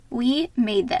We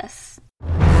made this.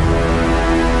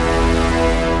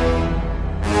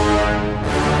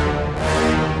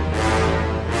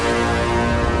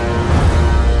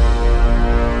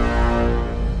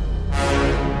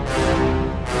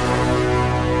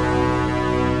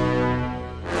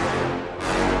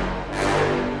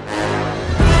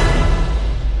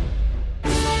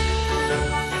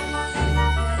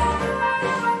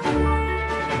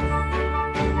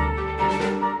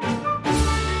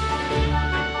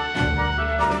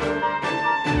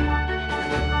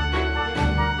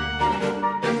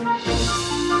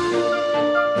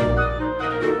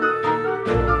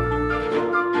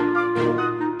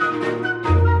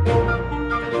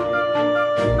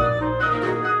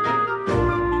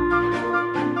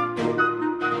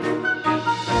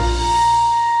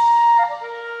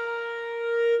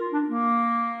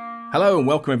 Hello and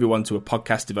welcome everyone to a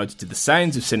podcast devoted to the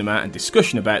sounds of cinema and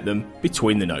discussion about them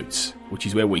between the notes, which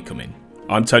is where we come in.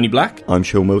 I'm Tony Black. I'm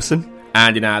Sean Wilson.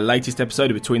 And in our latest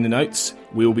episode of Between the Notes,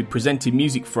 we will be presenting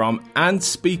music from and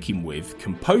speaking with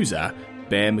composer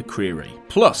Bear McCreary.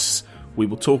 Plus, we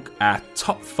will talk our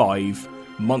top 5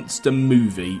 monster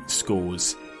movie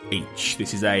scores each.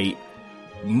 This is a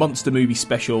monster movie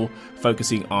special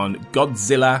focusing on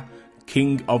Godzilla,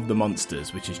 King of the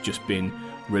Monsters, which has just been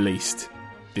released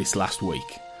this last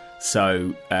week.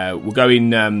 So we're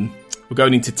going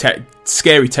into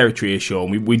scary territory here,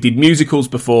 Sean. We did musicals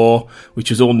before,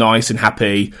 which was all nice and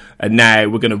happy, and now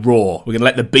we're going to roar. We're going to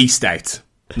let the beast out.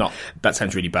 That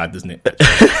sounds really bad, doesn't it?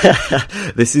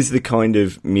 This is the kind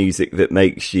of music that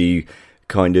makes you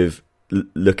kind of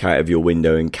look out of your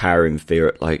window and cower in fear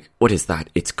at, like, what is that?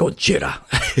 It's Godzilla.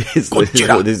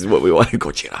 Godzilla. This is what we want.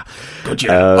 Godzilla.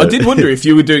 I did wonder if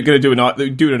you were going to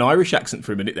do an Irish accent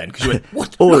for a minute then, because you went,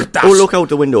 what? Look out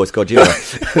the window, it's Godzilla.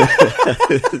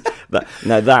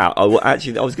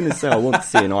 I was going to say I want to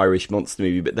see an Irish monster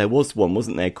movie, but there was one,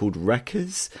 wasn't there, called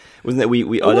Wreckers? Wasn't there?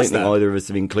 I don't think either of us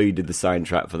have included the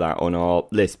soundtrack for that on our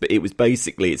list, but it was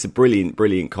basically, it's a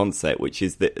brilliant concept, which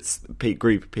is that a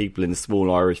group of people in a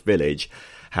small Irish village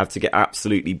have to get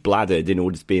absolutely bladdered in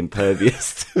order to be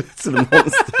impervious to the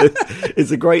monsters.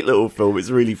 It's a great little film. It's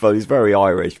really fun. It's very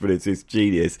Irish, but it's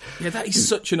genius. Yeah, that is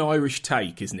such an Irish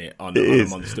take, isn't it, on a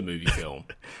monster movie film?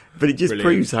 But it just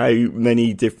proves how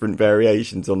many different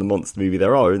variations on the monster movie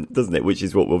there are, doesn't it? Which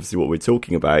is what we're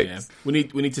talking about. Yeah. We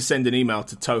need to send an email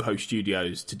to Toho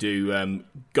Studios to do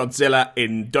Godzilla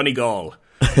in Donegal.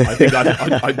 I think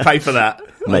I'd pay for that.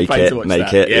 Make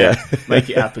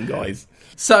it happen, guys.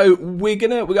 So we are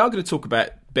going to talk about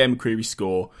Bear McCreary's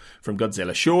score from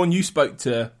Godzilla. Sean, you spoke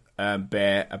to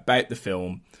Bear about the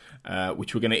film,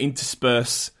 which we're going to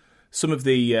intersperse some of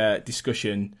the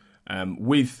discussion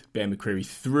with Bear McCreary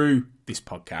through this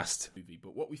podcast.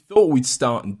 But what we thought we'd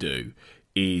start and do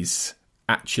is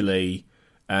actually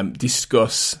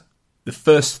discuss the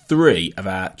first 3 of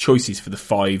our choices for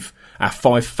our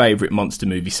 5 favourite monster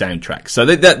movie soundtracks. So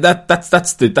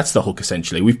that's the hook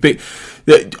essentially. We've picked,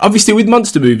 obviously with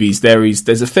monster movies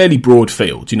there's a fairly broad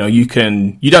field. You know, you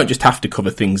don't just have to cover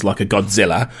things like a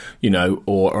Godzilla, you know,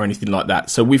 or anything like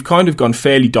that. So we've kind of gone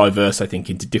fairly diverse, I think,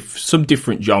 into some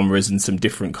different genres and some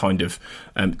different kind of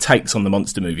takes on the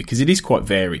monster movie, because it is quite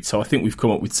varied. So I think we've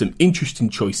come up with some interesting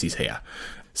choices here.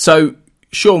 So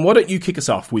Sean, why don't you kick us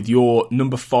off with your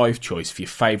number 5 choice for your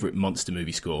favourite monster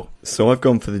movie score? So I've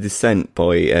gone for The Descent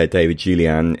by David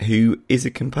Julian, who is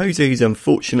a composer who's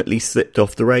unfortunately slipped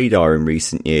off the radar in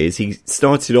recent years. He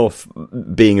started off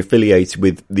being affiliated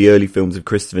with the early films of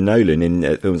Christopher Nolan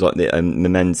in films like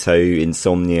Memento,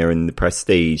 Insomnia and The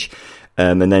Prestige,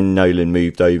 and then Nolan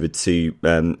moved over to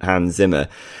Hans Zimmer.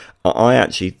 I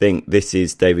actually think this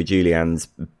is David Julian's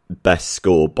best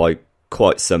score by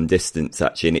quite some distance,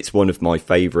 actually, and it's one of my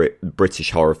favourite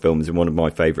British horror films and one of my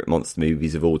favourite monster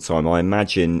movies of all time. I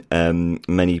imagine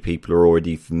many people are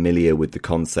already familiar with the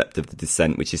concept of The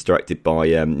Descent, which is directed by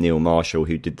Neil Marshall,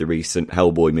 who did the recent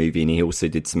Hellboy movie, and he also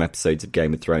did some episodes of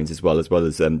Game of Thrones as well as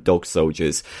Dog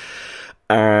Soldiers.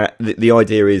 The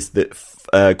idea is that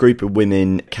a group of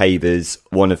women cavers,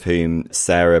 one of whom,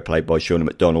 Sarah, played by Shauna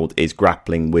MacDonald, is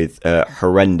grappling with a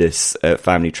horrendous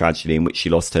family tragedy in which she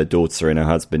lost her daughter and her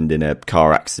husband in a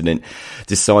car accident,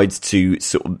 decides to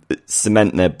sort of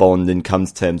cement their bond and come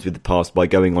to terms with the past by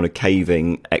going on a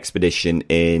caving expedition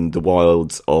in the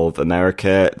wilds of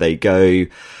America. They go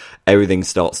everything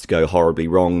starts to go horribly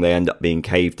wrong. They end up being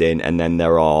caved in, and then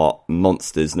there are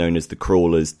monsters known as the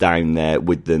crawlers down there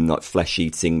with them, like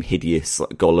flesh-eating, hideous, like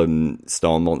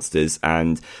golem-style monsters.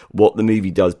 And what the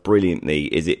movie does brilliantly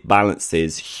is it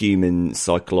balances human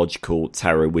psychological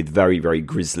terror with very, very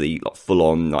grisly, like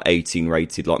full-on, like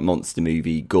 18-rated, like monster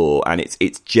movie gore. And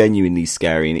it's genuinely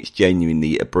scary, and it's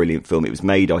genuinely a brilliant film. It was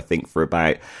made, I think, for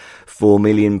about £4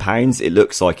 million. It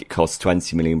looks like it cost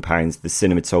 £20 million. The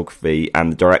cinematography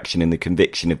and the direction and the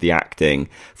conviction of the acting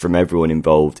from everyone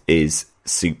involved is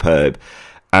superb.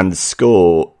 And the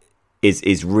score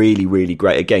is really, really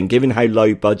great. Again, given how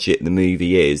low budget the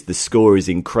movie is, the score is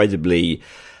incredibly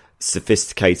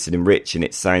sophisticated and rich in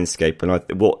its soundscape.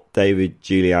 And what David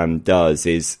Julian does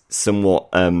is somewhat...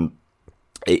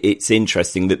 it's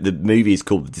interesting that the movie is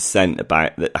called The Descent,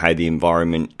 about how the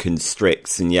environment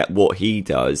constricts, and yet what he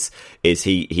does is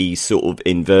he sort of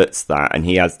inverts that, and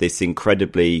he has this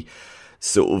incredibly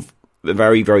sort of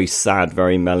very, very sad,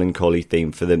 very melancholy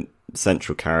theme for the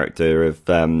central character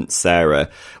of Sarah,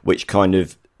 which kind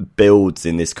of builds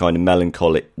in this kind of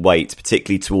melancholic weight,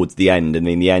 particularly towards the end. And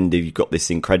in the end, you've got this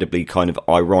incredibly kind of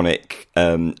ironic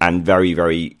and very,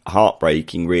 very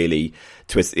heartbreaking, really,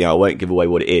 twist. I won't give away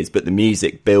what it is, but the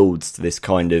music builds to this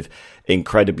kind of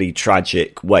incredibly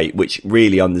tragic weight, which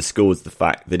really underscores the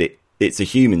fact that it's a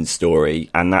human story,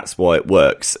 and that's why it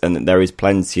works. And there is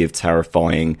plenty of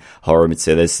terrifying horror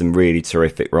material. There's some really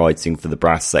terrific writing for the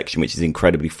brass section, which is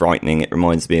incredibly frightening. It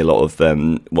reminds me a lot of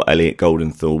what Elliot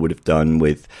Goldenthal would have done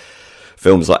with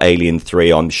films like Alien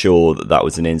 3. I'm sure that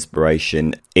was an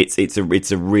inspiration. It's a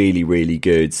really, really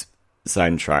good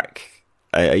soundtrack.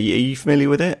 Are you familiar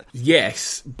with it?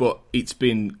 Yes, but it's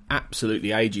been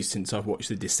absolutely ages since I've watched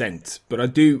The Descent. But I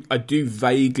do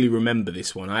vaguely remember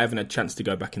this one. I haven't had a chance to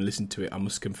go back and listen to it, I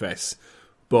must confess.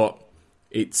 But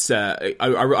it's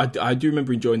I do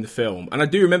remember enjoying the film, and I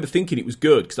do remember thinking it was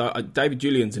good, because David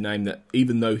Julian's a name that,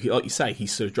 even though he, like you say,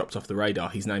 he's sort of dropped off the radar,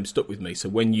 his name stuck with me. So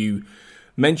when you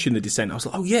mentioned The Descent, I was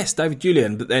like, oh yes, David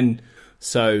Julian. But then,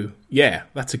 so yeah,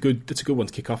 that's a good one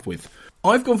to kick off with.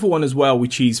 I've gone for one as well,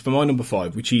 which is for my number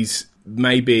 5, which is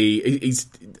maybe is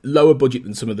lower budget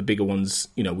than some of the bigger ones,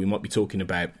 we might be talking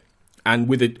about, and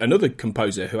with another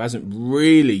composer who hasn't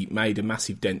really made a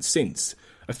massive dent since.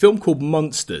 A film called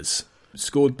Monsters,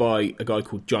 scored by a guy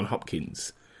called John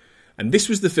Hopkins, and this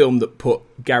was the film that put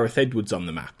Gareth Edwards on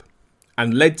the map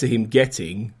and led to him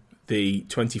getting the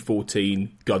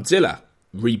 2014 Godzilla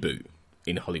reboot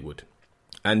in Hollywood.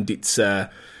 And it's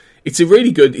a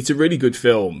really good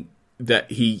film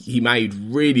that he made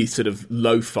really sort of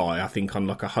lo-fi, I think, on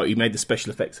like he made the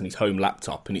special effects on his home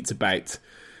laptop, and it's about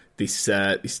this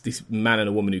man and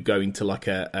a woman who go into like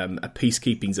a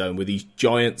peacekeeping zone where these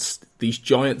giants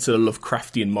sort of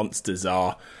Lovecraftian monsters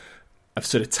have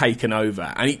sort of taken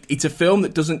over, and it's a film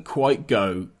that doesn't quite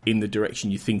go in the direction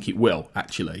you think it will,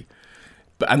 actually,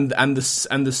 but and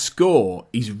the score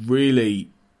is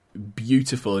really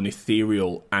beautiful and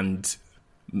ethereal and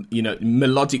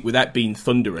melodic without being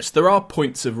thunderous. There are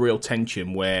points of real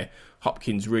tension where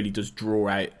Hopkins really does draw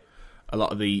out a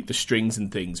lot of the strings and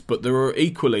things, but there are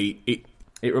equally,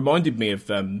 it reminded me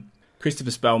of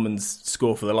Christopher Spellman's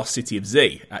score for The Lost City of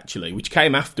Z, actually, which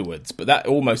came afterwards, but that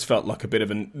almost felt like a bit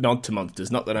of a nod to Monsters.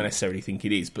 Not that I necessarily think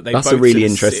it is, but that's a really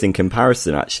interesting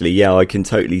comparison, actually. Yeah, I can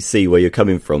totally see where you're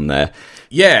coming from there.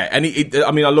 Yeah, and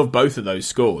I love both of those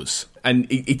scores. And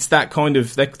it's that kind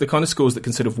of the kind of scores that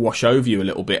can sort of wash over you a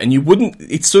little bit, and you wouldn't.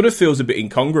 It sort of feels a bit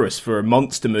incongruous for a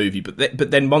monster movie, but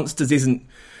then Monsters isn't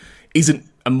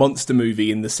a monster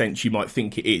movie in the sense you might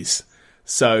think it is.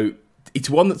 So it's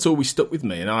one that's always stuck with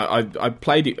me, and I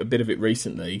played a bit of it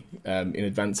recently in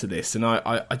advance of this, and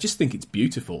I just think it's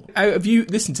beautiful. Have you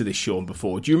listened to this, Sean,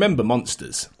 before? Do you remember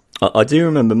Monsters? I do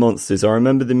remember Monsters. I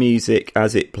remember the music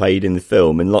as it played in the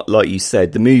film, and like you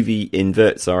said, the movie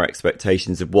inverts our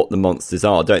expectations of what the monsters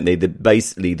are, don't they?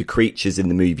 Basically, the creatures in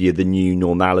the movie are the new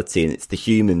normality, and it's the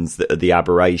humans that are the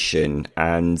aberration.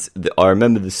 And I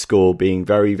remember the score being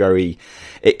very, very...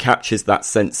 It captures that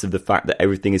sense of the fact that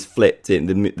everything is flipped.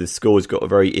 The score's got a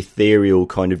very ethereal,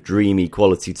 kind of dreamy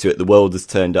quality to it. The world has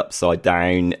turned upside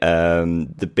down.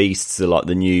 The beasts are like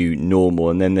the new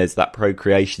normal, and then there's that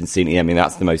procreation scene. I mean,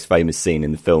 that's the most famous scene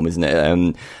in the film, isn't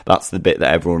it? That's the bit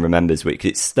that everyone remembers, because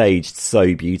it's staged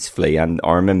so beautifully, and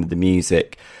I remember the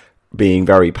music being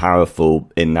very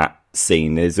powerful in that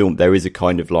scene. There is a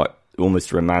kind of like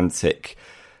almost romantic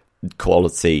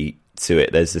quality to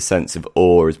it. There's a sense of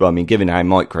awe as well. I mean, given how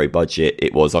micro budget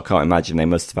it was, I can't imagine they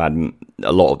must have had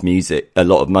a lot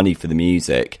of money for the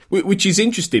music. Which is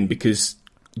interesting, because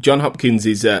John Hopkins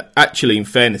is actually, in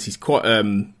fairness, he's quite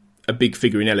a big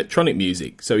figure in electronic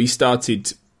music. So he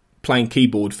started playing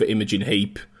keyboard for Imogen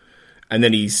Heap, and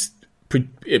then he's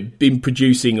been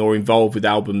producing or involved with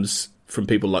albums from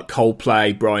people like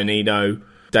Coldplay, Brian Eno,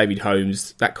 David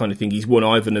Holmes, that kind of thing. He's won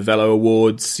Ivor Novello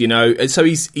Awards, you know, and so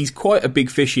he's quite a big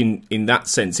fish in that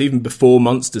sense, even before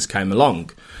Monsters came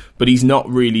along. But he's not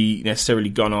really necessarily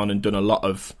gone on and done a lot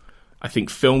of, I think,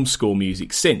 film score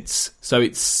music since. So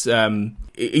it's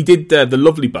he did The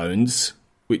Lovely Bones,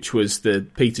 which was the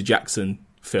Peter Jackson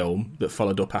film that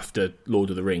followed up after Lord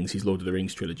of the Rings, his Lord of the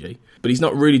Rings trilogy. But he's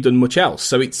not really done much else.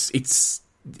 So it's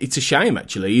a shame,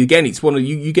 actually. Again, it's one of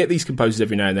you get these composers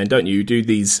every now and then, don't you? You do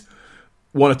these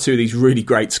one or two of these really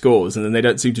great scores, and then they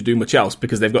don't seem to do much else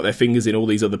because they've got their fingers in all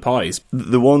these other pies.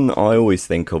 The one I always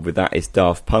think of with that is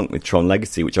Daft Punk with Tron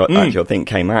Legacy, which I think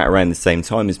came out around the same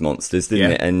time as Monsters,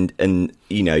 didn't it? And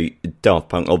you know, Daft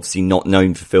Punk obviously not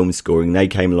known for film scoring. They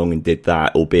came along and did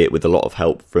that, albeit with a lot of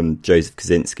help from Joseph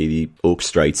Kosinski, the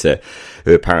orchestrator,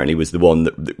 who apparently was the one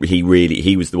that he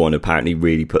was the one who apparently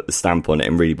really put the stamp on it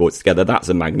and really brought it together. That's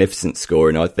a magnificent score,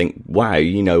 and I think, wow,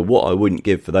 you know, what I wouldn't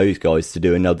give for those guys to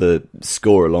do another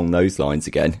score along those lines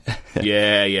again.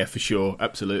 yeah, for sure,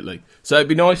 absolutely. So it'd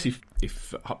be nice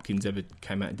if Hopkins ever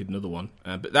came out and did another one.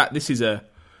 But this is a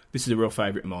real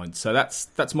favourite of mine. So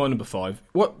that's my number 5.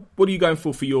 What are you going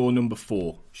for your number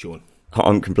 4, Sean?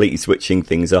 I'm completely switching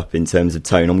things up in terms of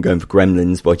tone. I'm going for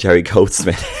Gremlins by Jerry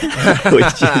Goldsmith.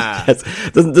 Which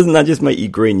doesn't that just make you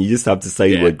grin? You just have to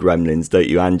say the word Gremlins, don't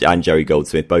you? And Jerry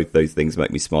Goldsmith, both those things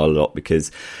make me smile a lot because,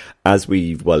 as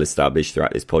we've well established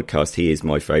throughout this podcast, he is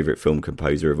my favourite film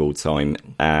composer of all time.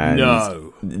 And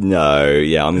no,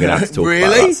 yeah, I'm going to have to talk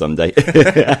about that someday.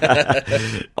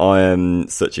 I am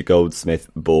such a Goldsmith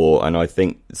bore, and I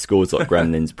think scores like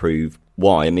Gremlins prove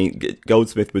why. I mean,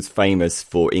 Goldsmith was famous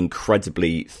for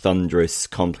incredibly thunderous,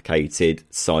 complicated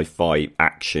sci-fi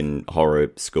action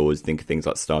horror scores. Think of things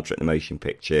like Star Trek: The Motion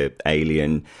Picture,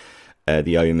 Alien,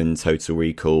 The Omen, Total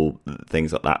Recall,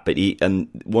 things like that. But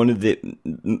one of the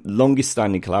longest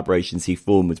standing collaborations he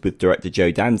formed was with director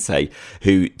Joe Dante,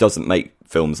 who doesn't make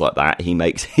films like that. He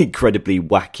makes incredibly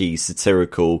wacky,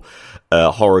 satirical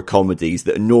horror comedies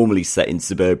that are normally set in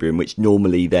suburbia, and which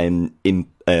normally then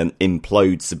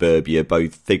implode suburbia,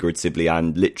 both figuratively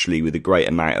and literally, with a great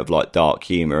amount of like dark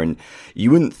humour. And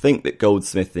you wouldn't think that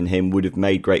Goldsmith and him would have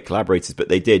made great collaborators, but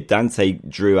they did. Dante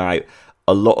drew out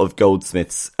a lot of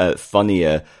Goldsmith's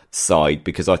funnier side,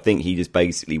 because I think he just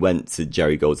basically went to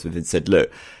Jerry Goldsmith and said, look,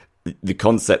 the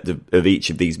concept of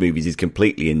each of these movies is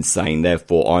completely insane,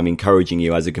 therefore I'm encouraging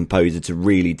you as a composer to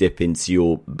really dip into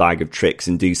your bag of tricks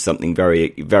and do something very,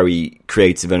 very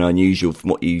creative and unusual from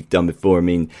what you've done before. I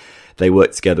mean, they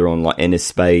worked together on like Inner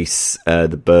Space, The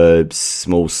Burbs,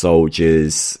 Small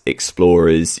Soldiers,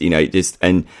 Explorers, you know,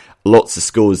 and lots of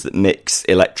scores that mix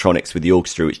electronics with the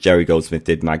orchestra, which Jerry Goldsmith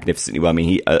did magnificently well. I mean,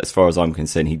 he, as far as I'm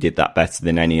concerned, he did that better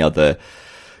than any other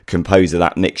composer.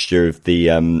 That mixture of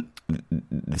the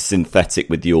synthetic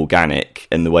with the organic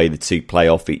and the way the two play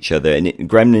off each other. And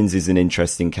Gremlins is an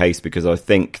interesting case, because I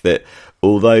think that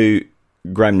although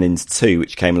Gremlins 2,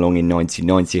 which came along in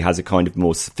 1990, has a kind of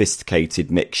more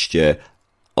sophisticated mixture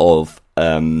of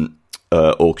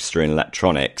orchestra and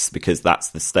electronics, because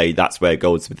that's the stage, that's where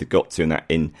Goldsmith had got to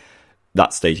in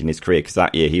that stage in his career, because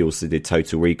that year he also did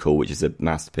Total Recall, which is a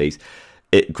masterpiece.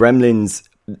 Gremlins,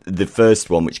 the first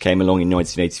one, which came along in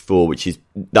 1984,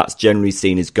 that's generally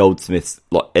seen as Goldsmith's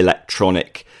like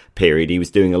electronic period. He was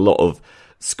doing a lot of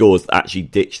scores that actually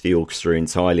ditched the orchestra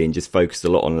entirely and just focused a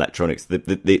lot on electronics.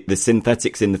 The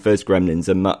synthetics in the first Gremlins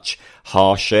are much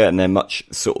harsher, and they're much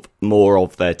sort of more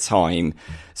of their time,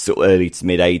 sort of early to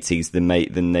mid 80s than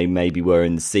they maybe were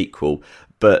in the sequel.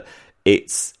 But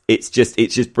it's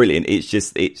just brilliant. It's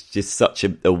just such a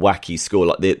wacky score.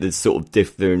 Like the sort of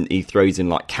different, he throws in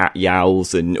like cat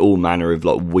yowls and all manner of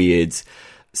like weird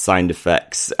sound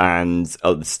effects and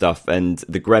other stuff. And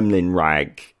the Gremlin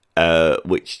rag,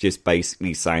 which just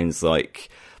basically sounds like,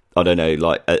 I don't know,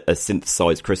 like a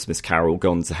synthesized Christmas carol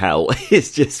gone to hell.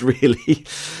 It's just really,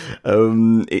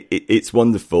 it's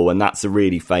wonderful, and that's a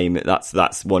really famous.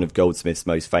 That's one of Goldsmith's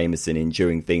most famous and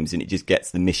enduring themes, and it just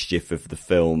gets the mischief of the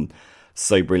film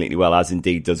so brilliantly well, as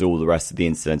indeed does all the rest of the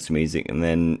incidental music. And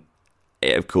then,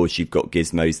 of course, you've got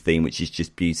Gizmo's theme, which is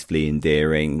just beautifully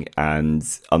endearing and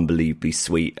unbelievably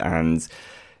sweet, and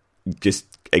just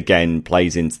again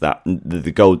plays into that.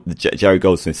 Jerry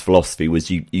Goldsmith's philosophy was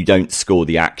you don't score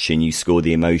the action, you score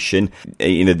the emotion.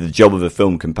 You know, the job of a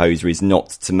film composer is not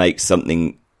to make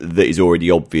something that is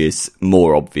already obvious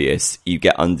more obvious. You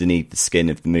get underneath the skin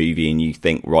of the movie and you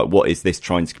think, right, what is this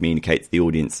trying to communicate to the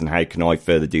audience, and how can I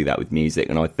further do that with music?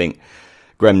 And I think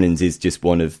Gremlins is just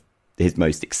one of his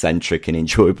most eccentric and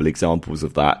enjoyable examples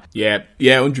of that. Yeah,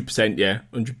 100%. Yeah,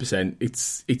 100%.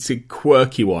 It's a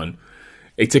quirky one.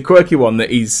 It's a quirky one that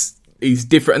is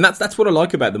different, and that's what I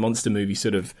like about the monster movie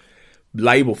sort of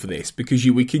label for this, because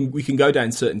we can go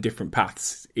down certain different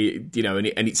paths, and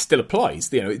it still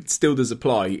applies. It still does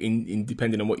apply in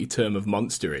depending on what your term of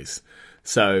monster is.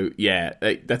 So yeah,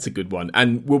 that's a good one,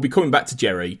 and we'll be coming back to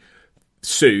Jerry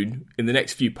soon. In the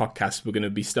next few podcasts, we're going to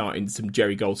be starting some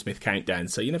Jerry Goldsmith countdown.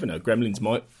 So you never know, Gremlins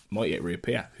might yet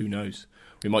reappear. Who knows?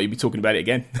 We might be talking about it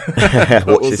again.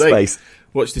 Watch this space.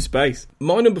 Watch this space.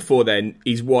 My number 4 then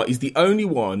is what is the only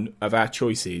one of our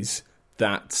choices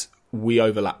that we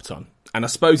overlapped on, and I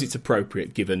suppose it's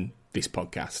appropriate given this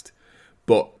podcast.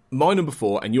 But my number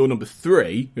 4 and your number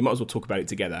 3, we might as well talk about it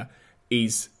together,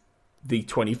 is the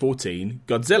 2014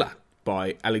 Godzilla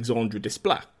by Alexandre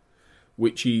Desplat,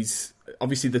 which is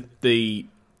obviously the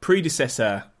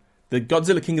predecessor. The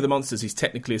Godzilla King of the Monsters is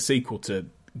technically a sequel to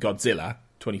Godzilla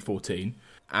 2014,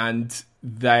 and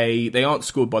they aren't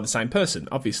scored by the same person,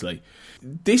 obviously.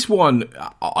 This one,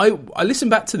 I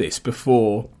listened back to this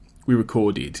before we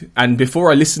recorded, and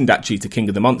before I listened actually to King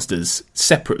of the Monsters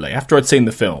separately, after I'd seen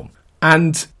the film.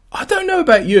 And I don't know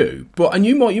about you, and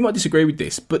you might disagree with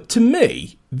this, but to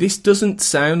me, this doesn't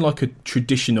sound like a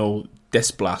traditional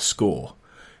Desplat score,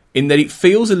 in that it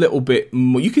feels a little bit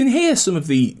more. You can hear some of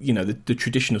the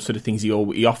traditional sort of things he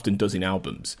often does in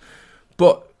albums,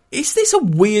 but is this a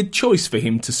weird choice for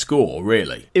him to score,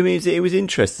 really? I mean, it was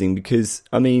interesting because,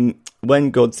 I mean,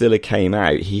 when Godzilla came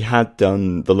out, he had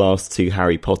done the last 2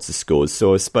 Harry Potter scores,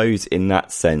 so I suppose in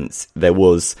that sense there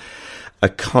was a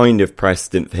kind of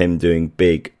precedent for him doing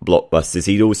big blockbusters.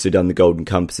 He'd also done The Golden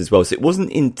Compass as well, so it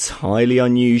wasn't entirely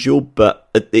unusual, but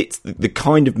it's the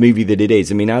kind of movie that it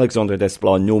is. I mean, Alexandre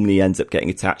Desplat normally ends up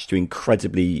getting attached to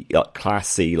incredibly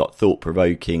classy,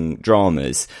 thought-provoking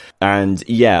dramas. And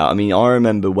yeah, I mean, I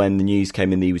remember when the news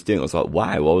came in that he was doing it, I was like,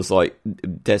 wow. I was like,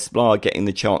 Desplat getting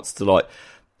the chance to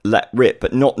let rip,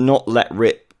 but not let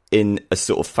rip in a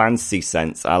sort of fantasy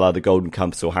sense, a la The Golden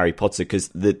Compass or Harry Potter, because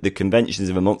the conventions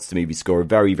of a monster movie score are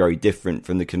very, very different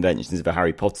from the conventions of a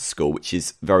Harry Potter score, which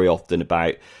is very often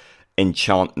about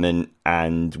enchantment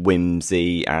and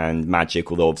whimsy and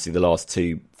magic, although obviously the last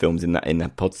 2 films in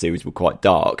that Potter series were quite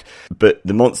dark. But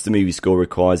the monster movie score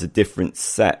requires a different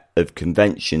set of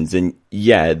conventions, and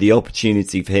yeah, the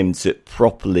opportunity for him to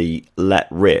properly let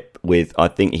rip with, I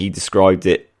think he described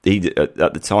it,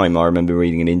 at the time, I remember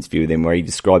reading an interview with him where he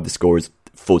described the score as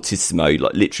fortissimo,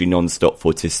 like literally non-stop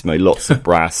fortissimo, lots of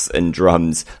brass and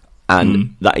drums,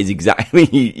 and that is exactly.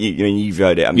 You've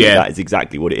heard it. I mean, that is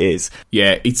exactly what it is.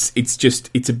 Yeah, it's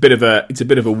a bit of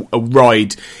a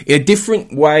ride in a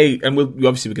different way, and we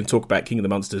can talk about King of the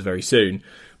Monsters very soon,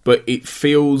 but it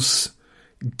feels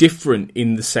different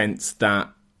in the sense that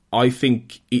I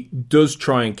think it does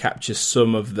try and capture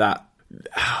some of that.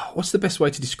 What's the best way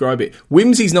to describe it?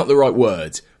 Whimsy's not the right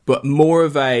word, but more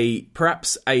of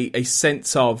perhaps a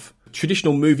sense of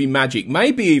traditional movie magic,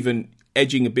 maybe even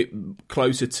edging a bit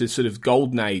closer to sort of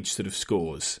Golden Age sort of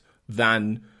scores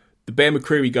than the Bear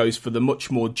McCreary goes for the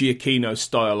much more Giacchino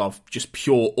style of just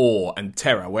pure awe and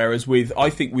terror. Whereas I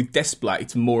think with Desplat,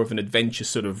 it's more of an adventure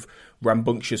sort of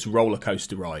rambunctious roller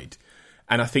coaster ride.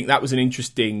 And I think that was an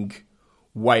interesting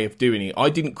way of doing it. I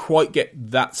didn't quite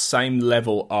get that same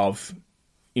level of,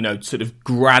 sort of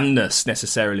grandness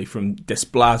necessarily from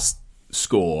Desplat's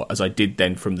score as I did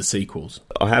then from the sequels.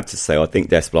 I have to say, I think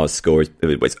Desplat's score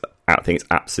I think it's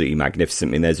absolutely magnificent.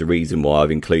 I mean, there's a reason why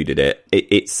I've included it.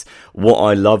 It's what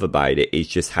I love about it is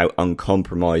just how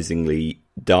uncompromisingly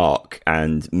dark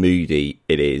and moody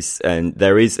it is, and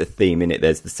there is a theme in it.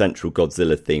 There's the central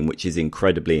Godzilla theme, which is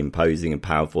incredibly imposing and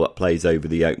powerful. That plays over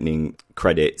the opening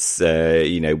credits, with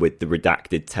the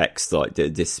redacted text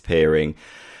disappearing,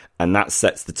 and that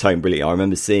sets the tone brilliantly. I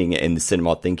remember seeing it in the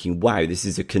cinema thinking, wow, this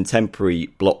is a contemporary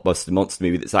blockbuster monster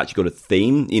movie that's actually got a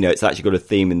theme. It's actually got a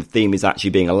theme, and the theme is actually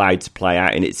being allowed to play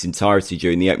out in its entirety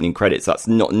during the opening credits. That's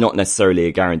not necessarily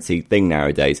a guaranteed thing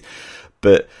nowadays,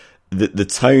 but the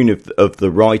tone of the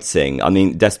writing, I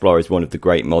mean, Desplat is one of the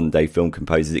great modern day film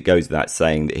composers. It goes without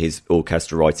saying that his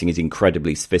orchestral writing is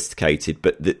incredibly sophisticated,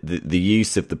 but the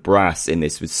use of the brass in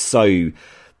this was so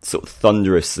sort of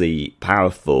thunderously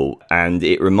powerful, and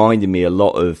it reminded me a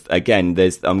lot of, again,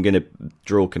 I'm going to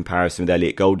draw a comparison with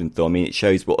Elliot Goldenthal. I mean, it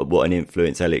shows what an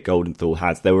influence Elliot Goldenthal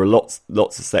has. There were lots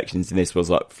of sections in this where I was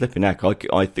like, flipping heck,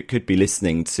 I could be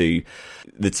listening to.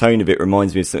 The tone of it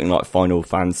reminds me of something like Final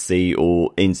Fantasy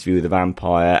or Interview with a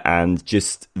Vampire, and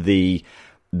just the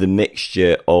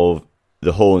mixture of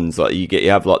the horns, like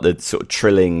you have like the sort of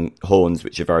trilling horns,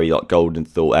 which are very like Golden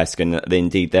Thought-esque, and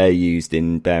indeed they're used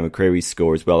in Bear McCreary's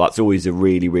score as well. That's always a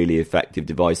really, really effective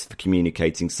device for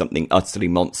communicating something utterly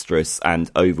monstrous and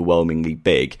overwhelmingly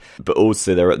big. But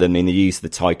also they use the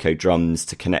taiko drums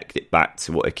to connect it back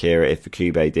to what Akira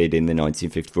Ifukube did in the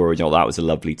 1954 original. That was a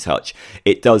lovely touch.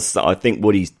 It does, I think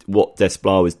what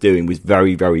Desplat was doing was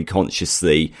very, very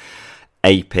consciously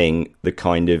aping the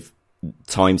kind of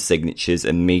time signatures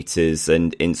and meters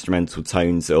and instrumental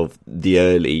tones of the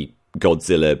early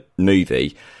Godzilla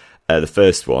movie, the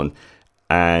first one,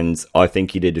 and I think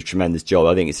he did a tremendous job.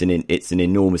 I think it's an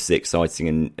enormously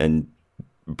exciting and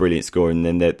brilliant score, and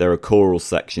then there are choral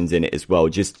sections in it as well.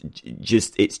 Just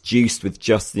it's juiced with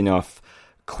just enough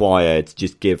choir to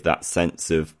just give that sense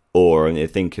of awe. And I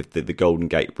think of the Golden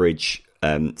Gate Bridge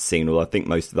scene, although I think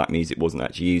most of that music wasn't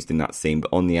actually used in that scene,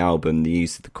 but on the album the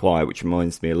use of the choir, which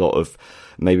reminds me a lot of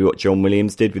maybe what John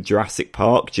Williams did with Jurassic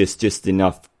Park, just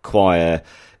enough choir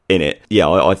in it. Yeah,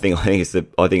 I think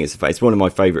it's one of my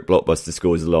favourite blockbuster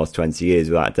scores of the last 20 years,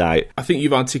 without a doubt. I think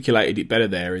you've articulated it better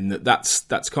there, in that's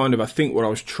kind of, I think, what I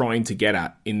was trying to get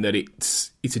at, in that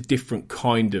it's a different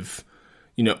kind of,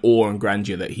 awe and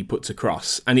grandeur that he puts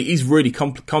across, and it is really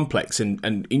complex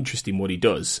and interesting what he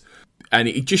does. And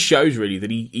it just shows really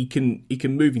that he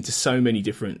can move into so many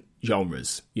different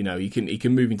genres. He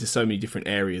can move into so many different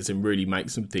areas and really make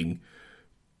something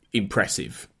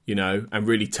impressive, and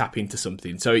really tap into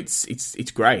something. So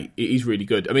it's great. It is really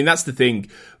good. I mean, that's the thing.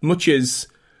 Much as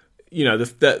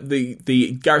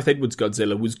the Gareth Edwards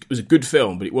Godzilla was a good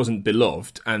film, but it wasn't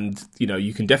beloved. And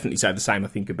you can definitely say the same, I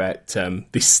think, about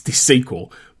this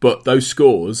sequel. But those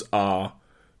scores are,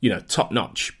 top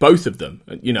notch. Both of them,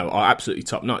 are absolutely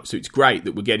top notch. So it's great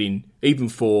that we're getting, even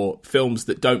for films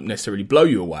that don't necessarily blow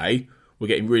you away, we're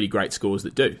getting really great scores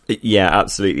that do. Yeah,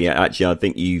 absolutely. Actually, I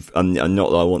think not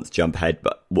that I want to jump ahead,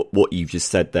 but what you've just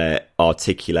said there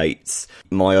articulates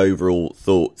my overall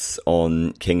thoughts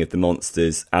on King of the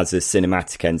Monsters as a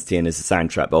cinematic entity and as a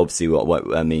soundtrack. But obviously, we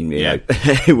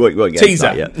won't get teaser.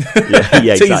 Into that yet.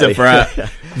 Yeah, teaser for a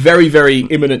very, very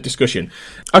imminent discussion.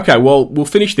 Okay, well, we'll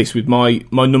finish this with my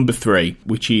number 3,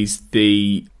 which is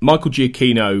the Michael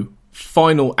Giacchino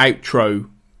final outro,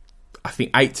 I think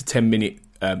 8 to 10 minute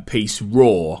piece,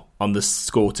 Raw, on the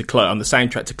score on the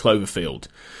soundtrack to Cloverfield.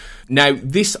 Now,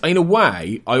 this, in a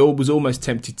way, I was almost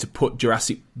tempted to put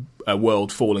Jurassic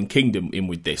World Fallen Kingdom in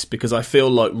with this, because I feel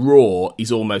like Raw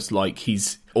is almost like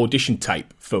his audition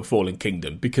tape for Fallen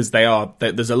Kingdom, because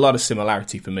there's a lot of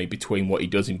similarity for me between what he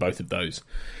does in both of those.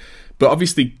 But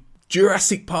obviously,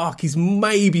 Jurassic Park is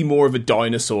maybe more of a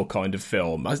dinosaur kind of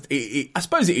film. I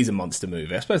suppose it is a monster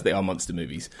movie. I suppose they are monster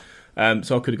movies.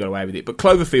 So I could have got away with it. But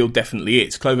Cloverfield definitely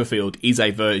is. Cloverfield is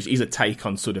a take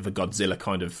on sort of a Godzilla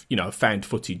kind of, found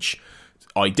footage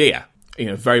idea,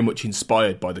 very much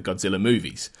inspired by the Godzilla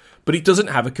movies. But it doesn't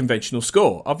have a conventional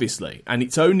score, obviously. And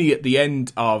it's only at the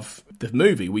end of the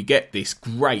movie we get this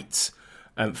great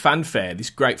fanfare, this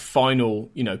great final,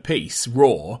 piece,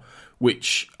 Raw,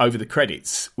 which over the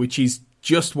credits, which is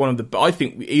just one of the, I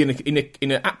think, in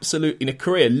a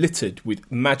career littered with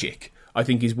magic, I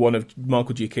think is one of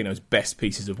Michael Giacchino's best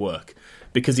pieces of work,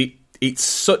 because it's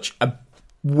such a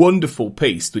wonderful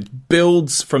piece which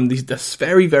builds from this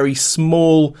very, very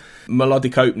small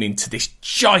melodic opening to this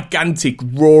gigantic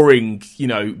roaring,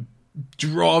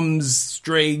 drums,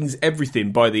 strings,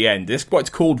 everything by the end. That's why it's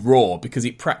called Raw, because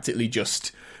it practically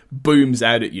just booms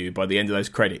out at you by the end of those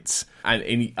credits.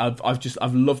 And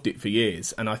I've loved it for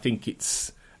years, and I think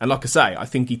it's. And like I say, I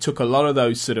think he took a lot of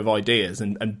those sort of ideas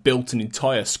and built an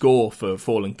entire score for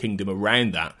Fallen Kingdom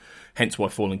around that. Hence why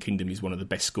Fallen Kingdom is one of the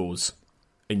best scores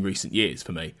in recent years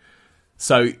for me.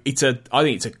 So I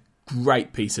think it's a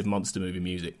great piece of monster movie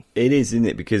music. It is, isn't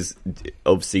it? Because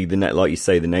obviously, like you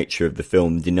say, the nature of the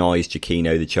film denies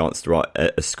Giacchino the chance to write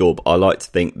a score. But I like to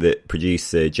think that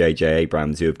producer J.J.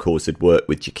 Abrams, who of course had worked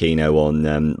with Giacchino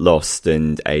on Lost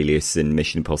and Alias and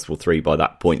Mission Impossible 3 by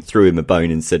that point, threw him a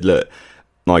bone and said, look,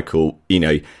 Michael,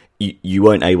 you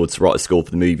weren't able to write a score for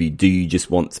the movie. Do you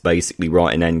just want to basically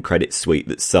write an end credit suite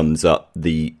that sums up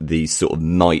the sort of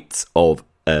might of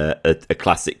a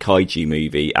classic kaiju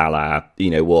movie, a la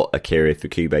what Akira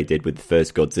Ifukube did with the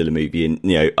first Godzilla movie?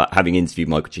 And having interviewed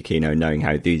Michael Giacchino and knowing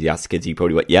how enthusiastic he is, he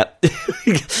probably went, "Yep,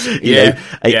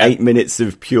 8 minutes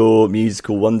of pure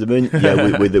musical wonderment,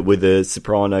 with a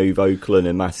soprano vocal and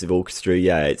a massive orchestra.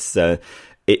 Yeah,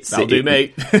 that'll do,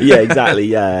 mate." Yeah, exactly.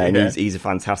 Yeah, and he's a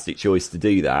fantastic choice to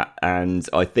do that. And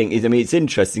I think, it's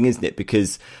interesting, isn't it?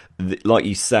 Because like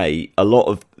you say, a lot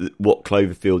of what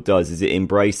Cloverfield does is it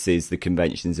embraces the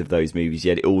conventions of those movies,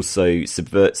 yet it also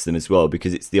subverts them as well,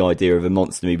 because it's the idea of a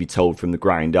monster movie told from the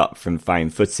ground up from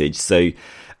found footage. So,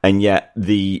 and yet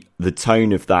the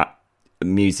tone of that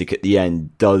music at the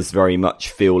end does very much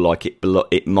feel like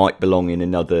it might belong in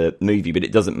another movie, but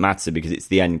it doesn't matter because it's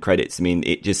the end credits. I mean,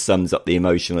 it just sums up the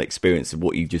emotional experience of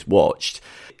what you've just watched.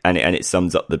 And it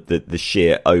sums up the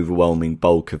sheer overwhelming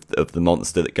bulk of the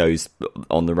monster that goes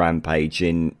on the rampage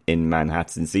in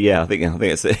Manhattan. So yeah, I think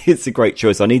it's a great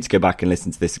choice. I need to go back and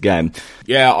listen to this again.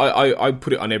 Yeah, I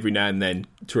put it on every now and then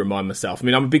to remind myself. I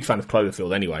mean, I'm a big fan of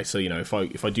Cloverfield anyway, so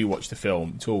if I do watch the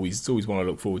film, it's always one I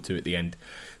look forward to at the end.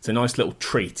 It's a nice little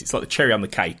treat. It's like the cherry on the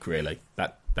cake, really.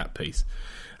 That piece.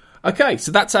 Okay,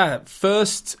 so that's our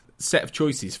first set of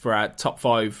choices for our top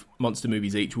 5 monster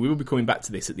movies each. We will be coming back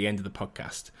to this at the end of the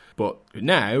podcast, but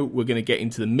now we're going to get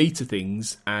into the meat of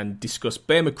things and discuss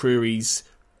Bear McCreary's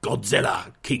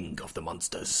Godzilla, King of the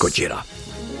Monsters. Godzilla.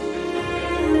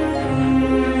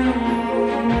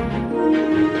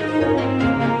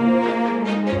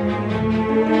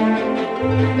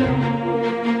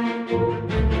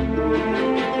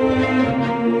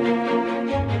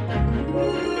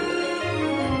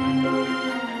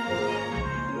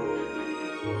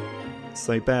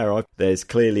 So, Bear, there's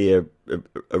clearly a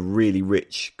really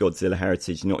rich Godzilla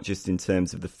heritage, not just in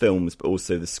terms of the films, but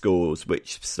also the scores,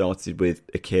 which started with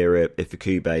Akira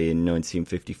Ifukube in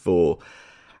 1954.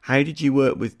 How did you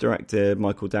work with director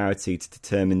Michael Dougherty to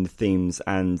determine the themes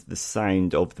and the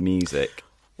sound of the music?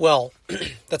 Well,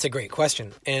 that's a great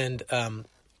question, and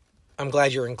I'm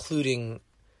glad you're including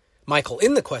Michael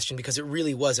in the question, because it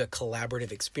really was a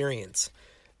collaborative experience.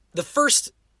 The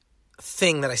first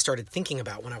thing that I started thinking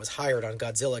about when I was hired on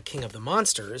Godzilla, King of the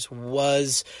Monsters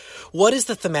was, what is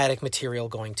the thematic material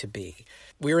going to be?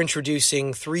 We're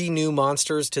introducing 3 new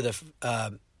monsters to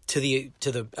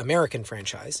the American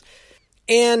franchise,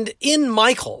 and in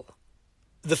Michael,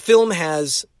 the film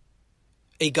has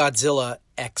a Godzilla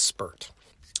expert.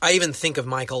 I even think of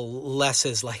Michael less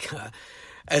as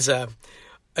as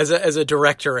a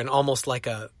director and almost like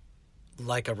a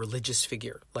religious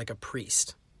figure, like a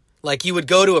priest. Like you would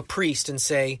go to a priest and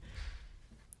say,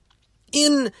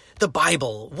 in the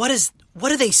Bible, what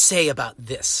do they say about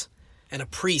this? And a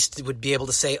priest would be able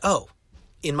to say, oh,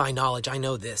 in my knowledge, I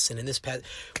know this. And in this path,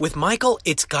 with Michael,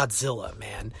 it's Godzilla,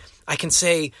 man. I can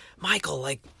say, Michael,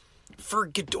 like for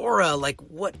Ghidorah, like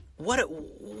what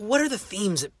are the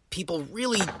themes that people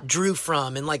really drew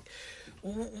from? And like,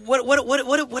 what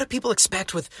do people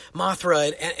expect with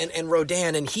Mothra and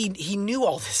Rodan? And he knew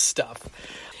all this stuff.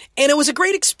 And it was a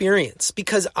great experience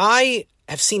because I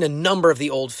have seen a number of the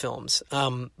old films,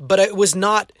 but I was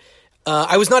not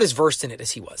as versed in it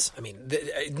as he was. I mean,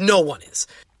 no one is.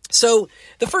 So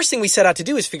the first thing we set out to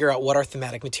do is figure out what our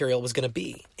thematic material was going to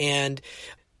be. And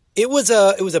it was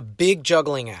a big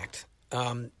juggling act,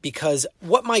 because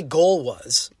what my goal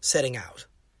was setting out,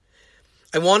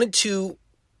 I wanted to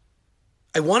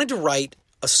write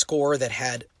a score that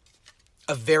had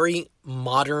a very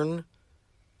modern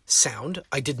sound.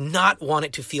 I did not want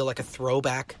it to feel like a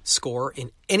throwback score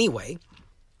in any way.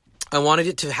 I wanted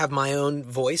it to have my own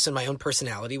voice and my own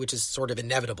personality, which is sort of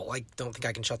inevitable. I don't think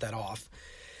I can shut that off.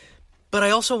 But I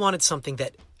also wanted something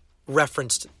that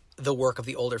referenced the work of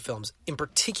the older films, in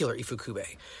particular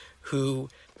Ifukube, who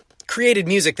created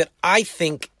music that I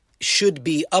think should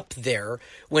be up there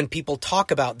when people talk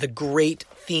about the great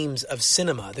themes of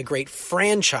cinema, the great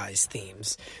franchise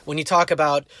themes. When you talk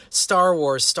about Star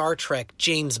Wars, Star Trek,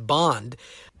 James Bond,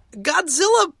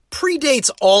 Godzilla predates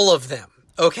all of them,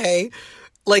 okay?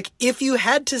 Like, if you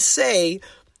had to say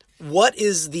what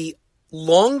is the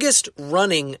longest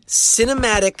running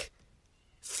cinematic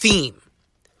theme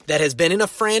that has been in a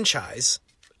franchise,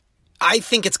 I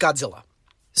think it's Godzilla.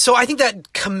 So I think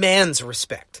that commands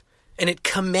respect. And it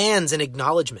commands an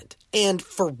acknowledgement. And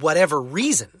for whatever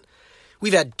reason,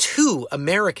 we've had 2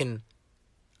 American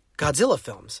Godzilla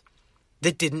films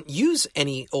that didn't use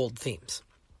any old themes.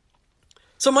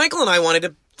 So Michael and I wanted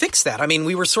to fix that. I mean,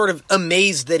 we were sort of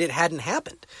amazed that it hadn't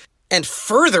happened. And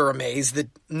further amazed that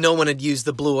no one had used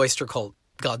the Blue Oyster Cult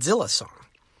Godzilla song.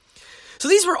 So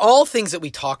these were all things that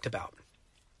we talked about.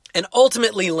 And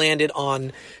ultimately landed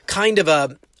on kind of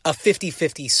a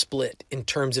 50-50 split in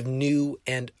terms of new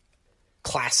and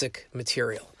classic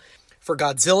material. For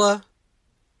Godzilla,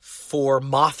 for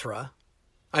Mothra,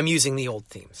 I'm using the old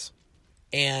themes.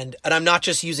 And I'm not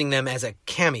just using them as a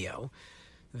cameo.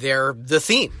 They're the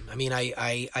theme. I mean,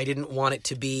 I didn't want it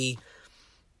to be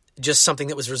just something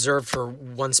that was reserved for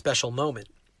one special moment.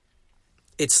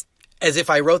 It's as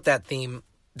if I wrote that theme,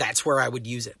 that's where I would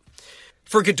use it.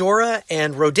 For Ghidorah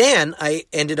and Rodan, I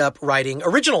ended up writing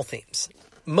original themes,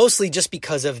 mostly just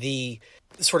because of the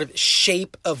sort of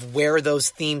shape of where those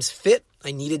themes fit.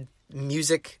 I needed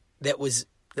music that was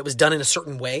done in a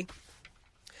certain way.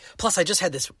 Plus, I just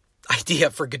had this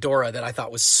idea for Ghidorah that I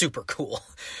thought was super cool.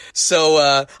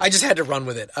 So I just had to run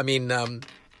with it. I mean,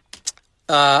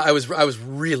 I was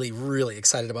really, really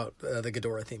excited about the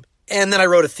Ghidorah theme. And then I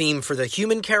wrote a theme for the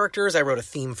human characters. I wrote a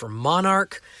theme for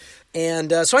Monarch.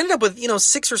 And so I ended up with,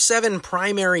 6 or 7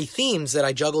 primary themes that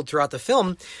I juggled throughout the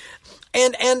film.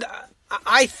 And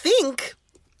I think,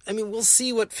 I mean, we'll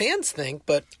see what fans think,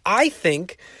 but I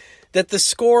think that the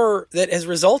score that has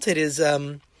resulted is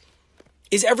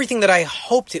everything that I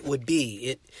hoped it would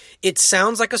be. It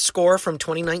sounds like a score from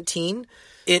 2019.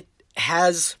 It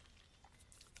has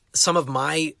some of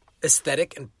my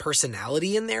aesthetic and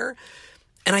personality in there.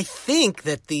 And I think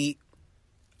that the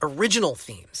original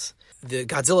themes, the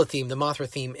Godzilla theme, the Mothra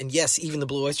theme, and yes, even the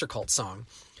Blue Oyster Cult song,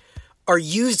 are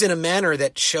used in a manner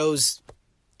that shows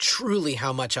truly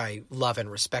how much I love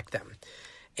and respect them,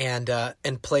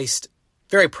 and placed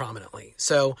very prominently.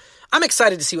 So I'm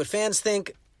excited to see what fans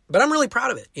think, but I'm really proud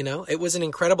of it. It was an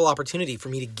incredible opportunity for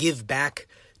me to give back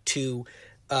to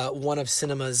one of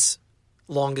cinema's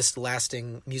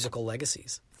longest-lasting musical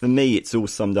legacies. For me, it's all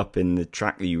summed up in the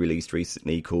track that you released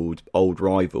recently called Old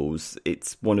Rivals.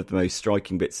 It's one of the most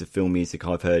striking bits of film music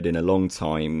I've heard in a long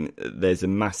time. There's a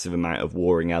massive amount of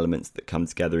warring elements that come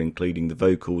together, including the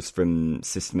vocals from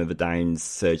System of a Down's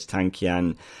Serj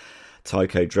Tankian,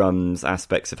 taiko drums,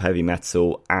 aspects of heavy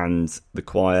metal, and the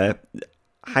choir.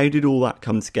 How did all that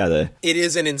come together? It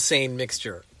is an insane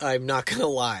mixture. I'm not going to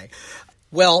lie.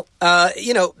 Well,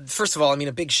 first of all, I mean,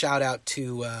 a big shout out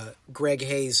to Greg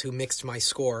Hayes, who mixed my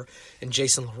score, and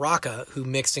Jason LaRocca, who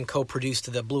mixed and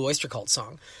co-produced the Blue Oyster Cult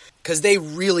song, because they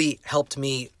really helped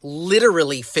me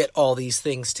literally fit all these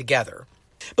things together.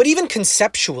 But even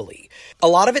conceptually, a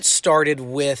lot of it started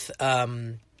with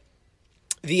the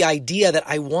idea that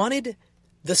I wanted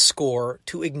the score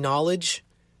to acknowledge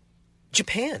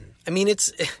Japan. I mean,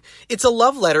 it's a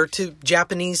love letter to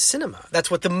Japanese cinema.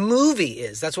 That's what the movie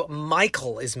is. That's what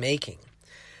Michael is making,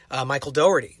 Michael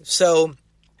Dougherty. So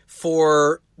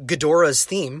for Ghidorah's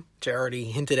theme, which I already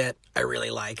hinted at, I really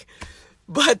like.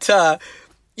 But,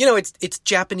 it's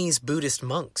Japanese Buddhist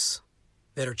monks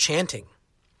that are chanting.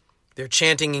 They're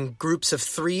chanting in groups of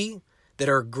 3 that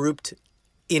are grouped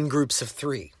in groups of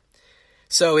 3.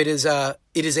 So it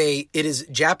is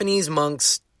Japanese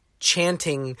monks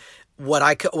chanting what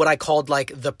I called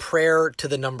like the prayer to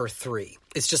the number 3.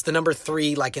 It's just the number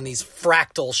 3, like in these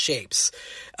fractal shapes.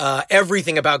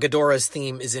 Everything about Ghidorah's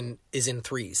theme is in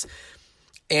 3s,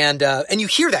 and you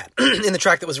hear that in the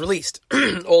track that was released,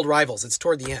 Old Rivals. It's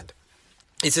toward the end.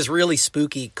 It's this really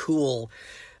spooky, cool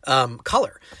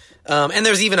color, and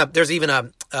there's even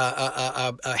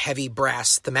a heavy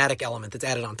brass thematic element that's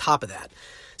added on top of that.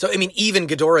 So I mean, even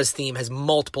Ghidorah's theme has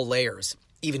multiple layers.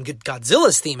 Even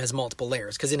Godzilla's theme has multiple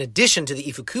layers, because in addition to the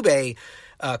Ifukube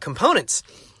components,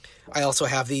 I also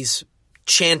have these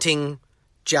chanting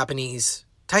Japanese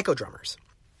taiko drummers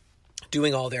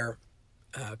doing all their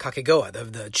kakegoa,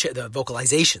 the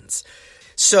vocalizations.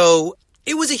 So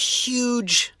it was a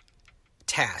huge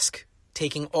task,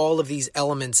 taking all of these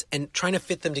elements and trying to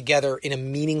fit them together in a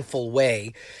meaningful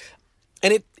way.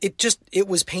 And it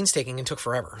was painstaking and took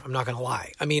forever. I'm not going to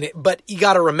lie. I mean, but you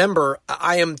got to remember,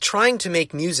 I am trying to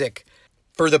make music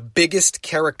for the biggest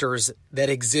characters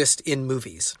that exist in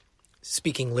movies,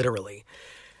 speaking literally.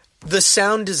 The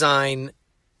sound design,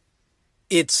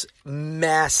 it's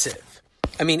massive.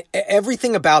 I mean,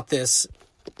 everything about this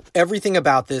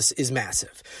is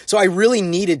massive. So I really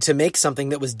needed to make something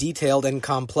that was detailed and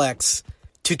complex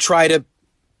to try to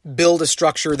build a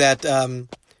structure that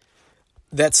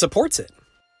supports it.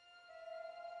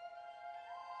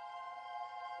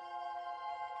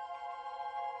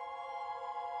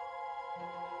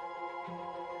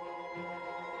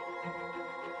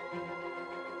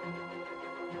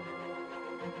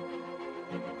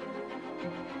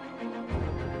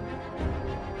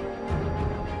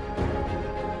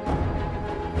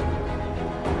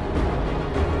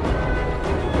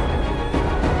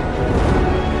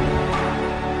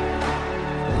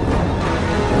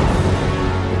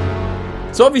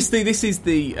 So obviously this is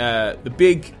the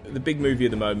big movie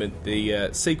of the moment, the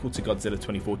sequel to Godzilla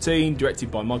 2014,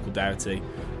 directed by Michael Dougherty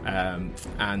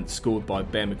and scored by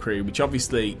Bear McCreary, which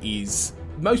obviously is,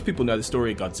 most people know the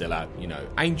story of Godzilla,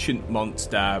 ancient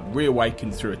monster,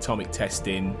 reawakened through atomic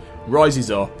testing, rises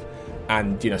up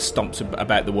and stomps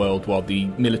about the world while the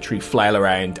military flail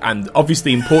around. And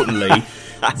obviously, importantly,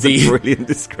 that's a brilliant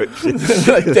description.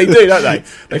 They do, don't they?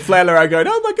 They flail around going,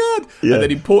 "Oh my god!" Yeah. And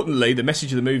then, importantly, the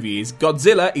message of the movie is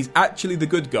Godzilla is actually the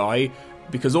good guy,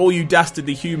 because all you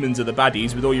dastardly humans are the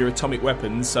baddies with all your atomic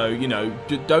weapons. So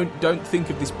don't think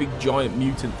of this big giant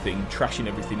mutant thing trashing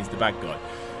everything as the bad guy.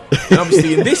 And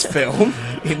obviously, in this film,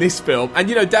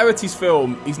 and Doherty's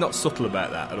film is not subtle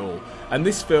about that at all. And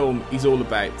this film is all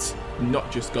about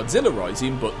not just Godzilla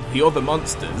rising, but the other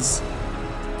monsters,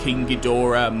 King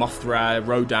Ghidorah, Mothra,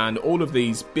 Rodan, all of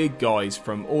these big guys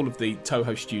from all of the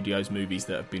Toho Studios movies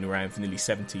that have been around for nearly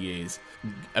 70 years,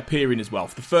 appearing as well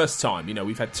for the first time.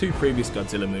 We've had 2 previous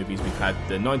Godzilla movies. We've had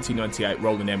the 1998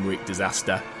 Roland Emmerich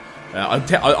disaster.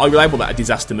 I label that a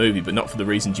disaster movie, but not for the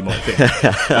reasons you might think.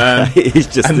 It's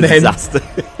just a disaster.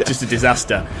 Just a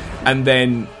disaster. And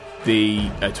then the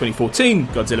 2014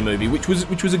 Godzilla movie, which was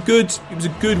a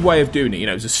good way of doing it.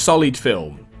 It was a solid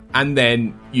film. And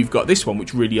then you've got this one,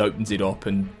 which really opens it up,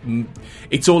 and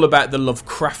it's all about the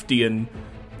Lovecraftian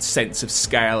sense of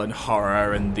scale and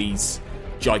horror, and these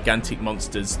gigantic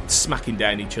monsters smacking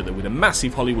down each other with a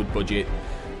massive Hollywood budget,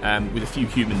 with a few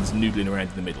humans noodling around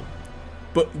in the middle.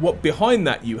 But what behind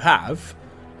that you have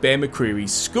Bear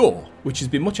McCreary's score, which has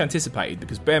been much anticipated,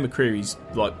 because Bear McCreary's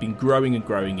been growing and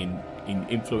growing in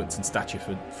influence and stature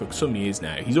for some years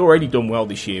now. He's already done well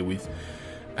this year with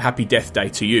Happy Death Day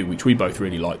to You, which we both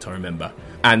really liked, I remember.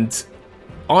 And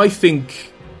I think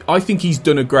he's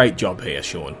done a great job here,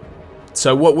 Sean.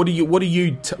 So what's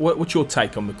your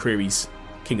take on McCreary's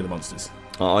King of the Monsters?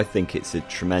 I think it's a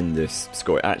tremendous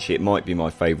score. Actually, it might be my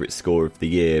favourite score of the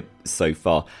year so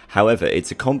far. However,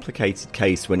 it's a complicated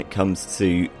case when it comes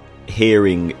to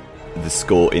hearing the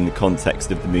score in the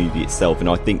context of the movie itself, and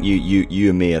I think you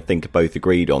and me, I think, are both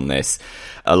agreed on this,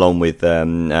 along with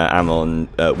Amon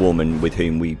Warman, with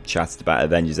whom we chatted about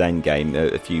Avengers Endgame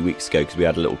a few weeks ago, because we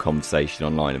had a little conversation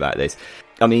online about this.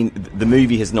 I mean, the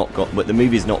movie has not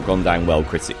gone down well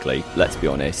critically, let's be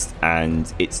honest,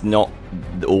 and it's not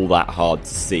all that hard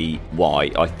to see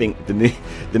why. I think the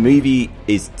movie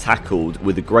is tackled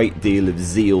with a great deal of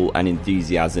zeal and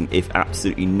enthusiasm, if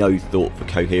absolutely no thought for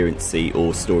coherency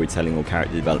or storytelling or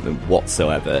character development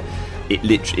whatsoever.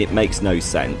 It makes no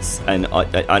sense, and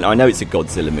I know it's a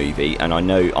Godzilla movie, and I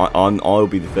know I'll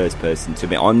be the first person to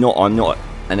admit I'm not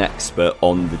an expert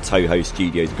on the Toho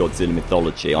Studios Godzilla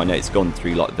mythology. I know it's gone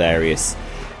through various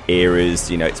eras.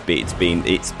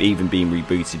 It's even been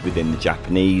rebooted within the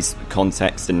Japanese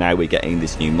context, and now we're getting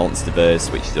this new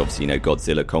MonsterVerse, which is obviously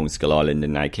Godzilla, Kong Skull Island,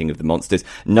 and now King of the Monsters.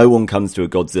 No one comes to a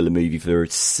Godzilla movie for a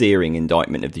searing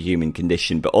indictment of the human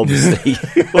condition, but obviously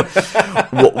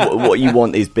what you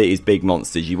want is big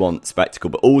monsters. You want spectacle,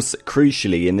 but also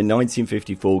crucially in the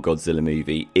 1954 Godzilla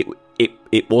movie,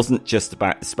 it wasn't just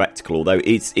about the spectacle, although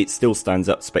it still stands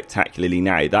up spectacularly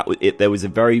now. There was a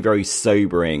very, very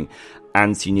sobering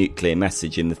anti-nuclear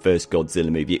message in the first Godzilla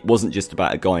movie. It wasn't just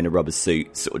about a guy in a rubber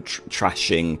suit sort of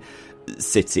trashing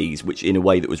cities, which in a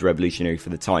way that was revolutionary for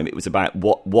the time. It was about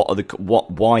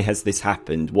why has this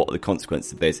happened? What are the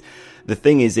consequences of this? The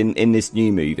thing is, in this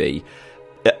new movie,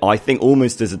 I think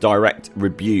almost as a direct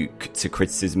rebuke to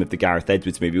criticism of the Gareth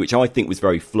Edwards movie, which I think was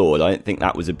very flawed. I don't think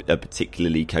that was a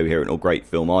particularly coherent or great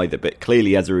film either, but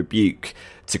clearly as a rebuke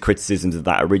to criticisms of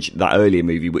that earlier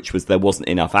movie, which was there wasn't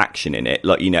enough action in it.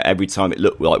 Every time it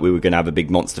looked like we were going to have a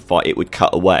big monster fight, it would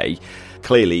cut away.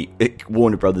 Clearly,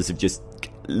 Warner Brothers have just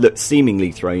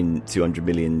seemingly thrown $200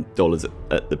 million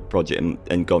at the project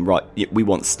and gone, right, we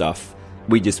want stuff.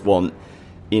 We just want,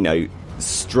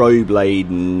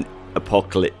 strobe-laden,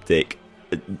 apocalyptic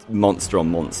monster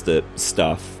on monster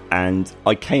stuff. And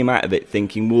I came out of it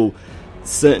thinking, well,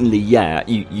 certainly, yeah,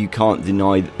 you can't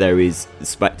deny that there is a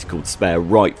spectacle to spare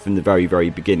right from the very, very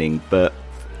beginning, but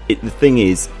the thing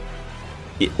is,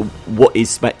 what is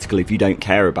spectacle if you don't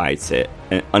care about it?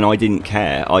 And I didn't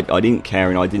care. I didn't care,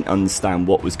 and I didn't understand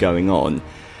what was going on.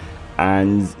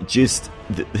 And just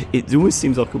it always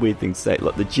seems like a weird thing to say,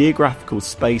 the geographical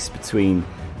space between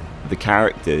the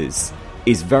characters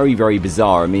is very, very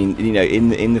bizarre. I mean,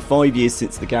 in the 5 years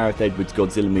since the Gareth Edwards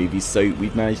Godzilla movies, so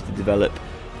we've managed to develop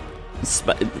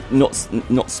not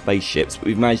spaceships, but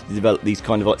we've managed to develop these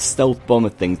kind of stealth bomber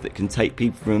things that can take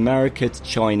people from America to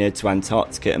China to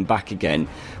Antarctica and back again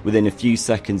within a few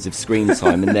seconds of screen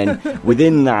time. And then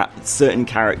within that, certain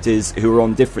characters who are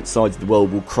on different sides of the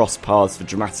world will cross paths for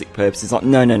dramatic purposes.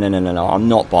 No, I'm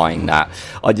not buying that.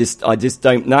 I just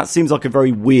don't. That seems like a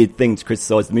very weird thing to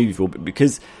criticise the movie for, but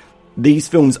because these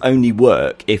films only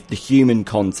work if the human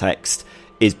context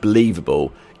is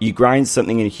believable. you ground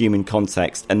something in a human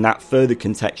context, and that further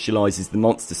contextualizes the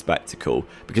monster spectacle,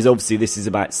 because obviously this is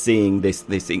about seeing this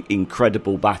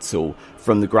incredible battle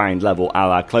from the ground level, a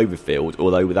la Cloverfield,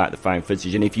 although without the found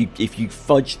footage. And if you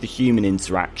fudge the human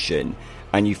interaction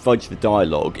and you fudge the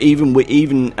dialogue,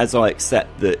 even as I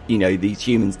accept that, you know, these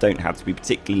humans don't have to be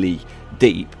particularly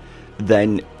deep,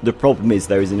 then the problem is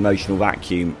there is an emotional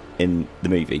vacuum in the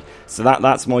movie. So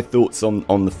that's my thoughts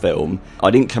on the film. I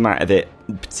didn't come out of it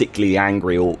particularly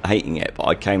angry or hating it, but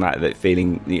I came out of it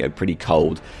feeling, you know, pretty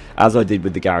cold, as I did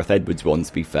with the Gareth Edwards one,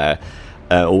 to be fair,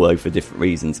 although for different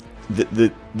reasons.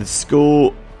 The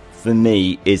score for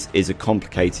me is a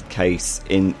complicated case,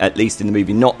 in at least in the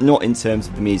movie, not in terms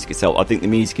of the music itself. I think the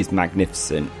music is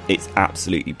magnificent. It's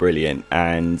absolutely brilliant,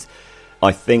 and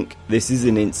I think this is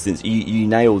an instance, you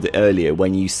nailed it earlier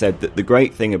when you said that the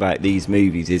great thing about these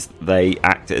movies is they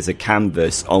act as a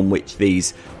canvas on which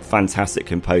these fantastic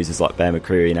composers like Bear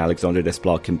McCreary and Alexandre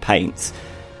Desplat can paint.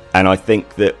 And I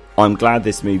think that I'm glad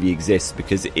this movie exists,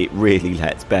 because it really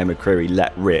lets Bear McCreary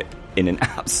let rip in an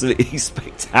absolutely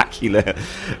spectacular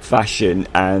fashion,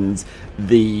 and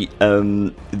the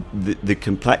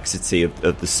complexity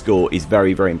of the score is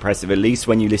very, very impressive, at least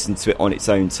when you listen to it on its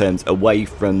own terms, away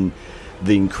from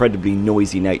the incredibly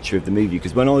noisy nature of the movie.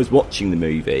 Because when I was watching the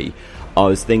movie, I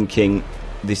was thinking,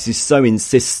 this is so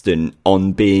insistent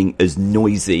on being as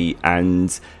noisy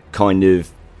and kind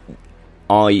of,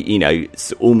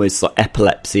 it's almost like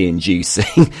epilepsy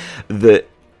inducing that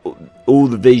all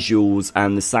the visuals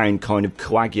and the sound kind of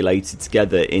coagulated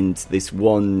together into this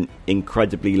one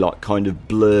incredibly kind of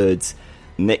blurred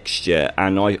mixture.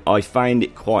 And I found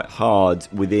it quite hard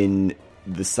within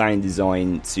the sound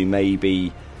design to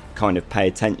maybe kind of pay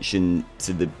attention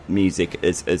to the music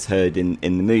as heard in the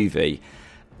movie.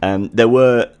 There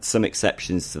were some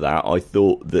exceptions to that. I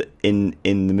thought that in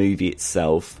the movie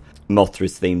itself,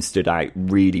 Mothra's theme stood out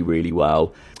really, really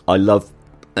well. I love,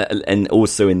 and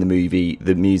also in the movie,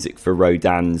 the music for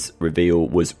Rodin's reveal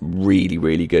was really,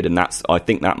 really good, and I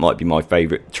think that might be my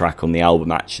favourite track on the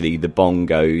album, actually. The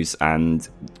bongos and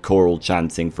choral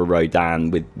chanting for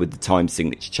Rodin with the time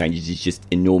signature changes is just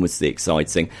enormously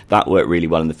exciting. That worked really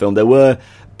well in the film. There were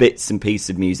bits and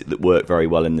pieces of music that worked very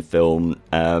well in the film,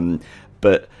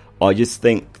 but I just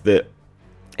think that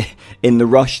in the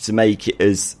rush to make it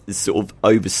as sort of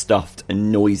overstuffed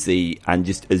and noisy and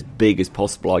just as big as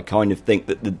possible, I kind of think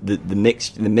that the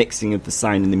mixing of the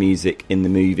sound and the music in the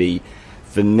movie,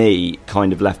 for me,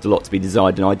 kind of left a lot to be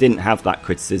desired. And I didn't have that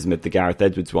criticism of the Gareth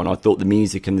Edwards one. I thought the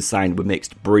music and the sound were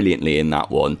mixed brilliantly in that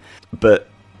one. But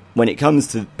when it comes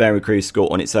to Bear McCreary's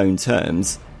score on its own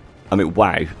terms, I mean,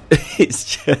 wow.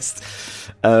 It's just...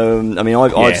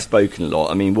 I've spoken a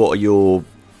lot. I mean, what are your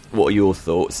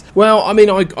thoughts? Well, I mean,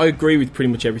 I agree with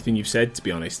pretty much everything you've said, to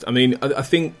be honest. I mean, I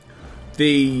think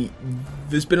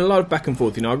there's been a lot of back and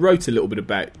forth. I wrote a little bit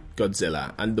about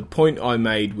Godzilla, and the point I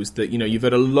made was that, you've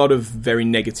had a lot of very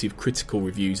negative critical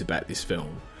reviews about this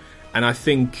film. And I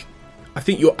think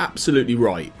you're absolutely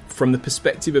right. From the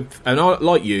perspective of... And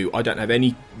like you, I don't have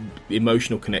any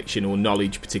emotional connection or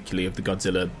knowledge, particularly, of the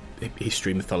Godzilla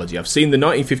history mythology. I've seen the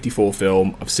 1954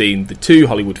 film, I've seen the 2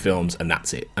 Hollywood films, and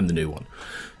that's it, and the new one.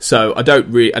 So I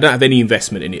don't have any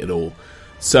investment in it at all.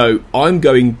 So I'm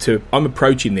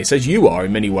approaching this, as you are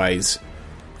in many ways,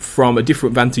 from a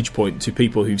different vantage point to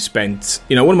people who've spent...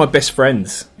 one of my best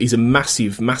friends is a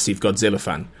massive, massive Godzilla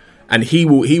fan, and he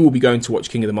will be going to watch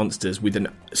King of the Monsters with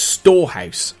a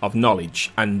storehouse of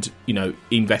knowledge and,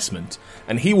 investment,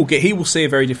 and he will see a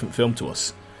very different film to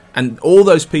us. And all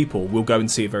those people will go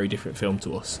and see a very different film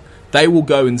to us. They will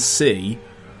go and see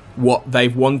what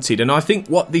they've wanted. And I think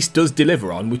what this does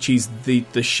deliver on, which is the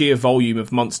sheer volume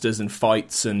of monsters and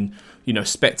fights and,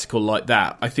 spectacle like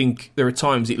that, I think there are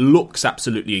times it looks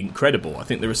absolutely incredible. I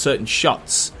think there are certain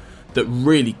shots that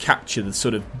really capture the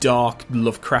sort of dark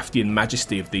Lovecraftian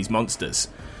majesty of these monsters.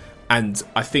 And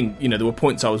I think, there were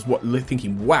points I was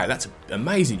thinking, wow, that's an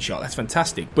amazing shot, that's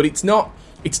fantastic. But it's not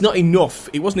enough.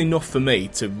 It wasn't enough for me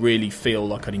to really feel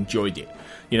like I'd enjoyed it.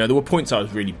 There were points I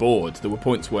was really bored. There were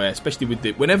points where, especially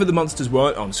whenever the monsters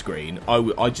weren't on screen, I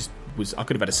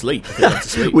could have had a sleep.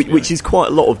 Which is quite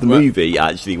a lot of the movie,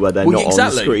 actually, where they're not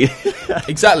on screen.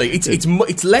 Exactly.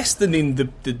 It's less than in the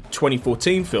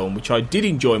 2014 film, which I did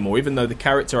enjoy more, even though the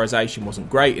characterisation wasn't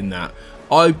great in that.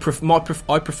 I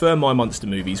prefer my monster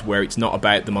movies where it's not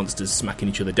about the monsters smacking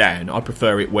each other down. I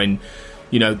prefer it when...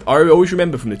 I always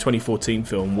remember from the 2014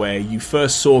 film where you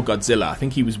first saw Godzilla. I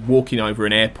think he was walking over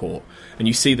an airport, and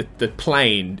you see the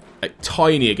plane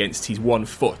tiny against his 1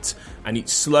 foot, and you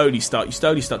slowly start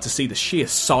to see the sheer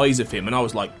size of him. And I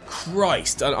was like,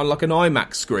 Christ, on like an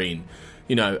IMAX screen,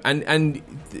 You know, and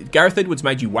Gareth Edwards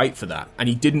made you wait for that, and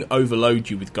he didn't overload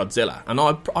you with Godzilla. And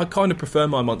I kind of prefer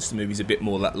my monster movies a bit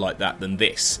more like that than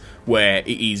this, where it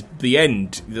is the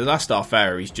end. The last half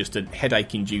hour is just a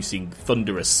headache-inducing,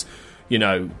 thunderous, you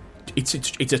know. It's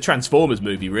a Transformers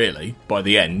movie, really. By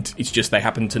the end, it's just they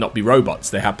happen to not be robots;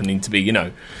 they're happening to be, you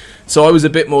know. So I was a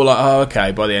bit more like, oh,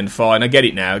 okay. By the end, fine. I get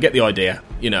it now. I get the idea,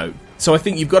 you know. So I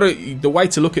think you've got to. The way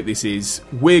to look at this is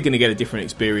we're going to get a different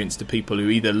experience to people who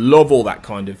either love all that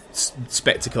kind of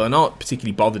spectacle and aren't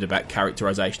particularly bothered about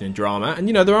characterization and drama. And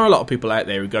you know, there are a lot of people out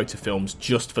there who go to films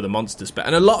just for the monsters.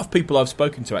 And a lot of people I've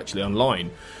spoken to actually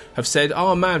online have said,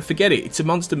 "Oh man, forget it. It's a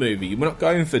monster movie. We're not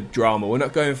going for drama. We're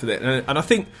not going for that." And I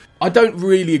think I don't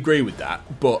really agree with that,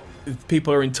 but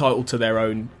people are entitled to their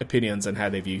own opinions and how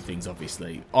they view things.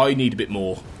 Obviously, I need a bit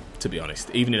more, to be honest,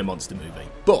 even in a monster movie.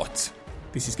 But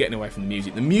this is getting away from the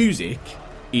music. The music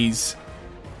is,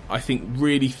 I think,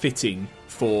 really fitting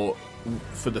for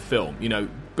the film. You know,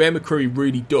 Bear McCreary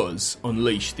really does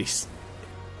unleash this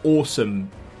awesome,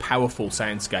 powerful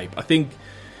soundscape. I think,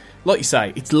 like you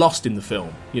say, it's lost in the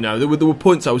film. You know, there were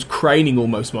points I was craning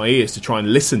almost my ears to try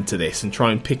and listen to this and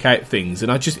try and pick out things,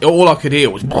 and all I could hear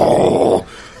was,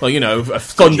 like, you know, a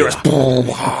thunderous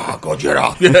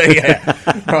Godzilla. Yeah,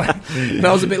 right. And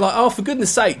I was a bit like, oh, for goodness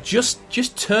sake, just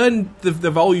turn the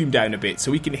volume down a bit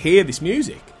so we can hear this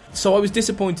music. So I was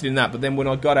disappointed in that, but then when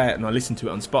I got out and I listened to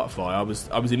it on Spotify,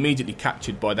 I was immediately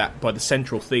captured by the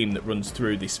central theme that runs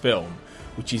through this film,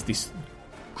 which is this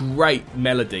great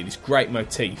melody, this great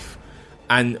motif.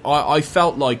 And I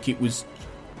felt like it was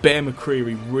Bear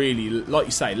McCreary really, like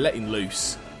you say, letting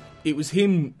loose. It was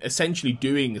him essentially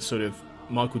doing a sort of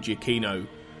Michael Giacchino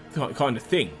kind of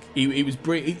thing. He was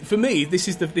for me. This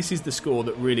is the score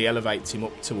that really elevates him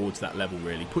up towards that level.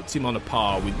 Really puts him on a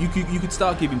par with. You could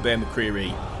start giving Bear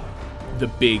McCreary the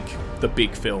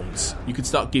big films. You could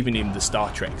start giving him the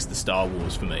Star Treks, the Star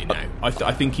Wars for me now. I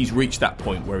think he's reached that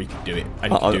point where he could do it,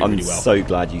 and he could do it really well. I'm so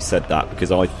glad you said that,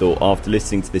 because I thought after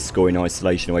listening to this score in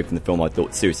isolation away from the film, I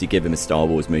thought, seriously, give him a Star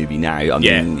Wars movie now. I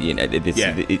mean, you know,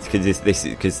 it's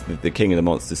because the King of the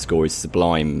Monsters score is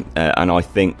sublime, and I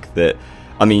think that.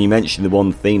 I mean, you mentioned the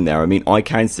one theme there. I mean, I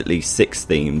counted at least 6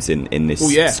 themes in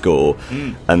this score.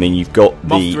 I mean, you've got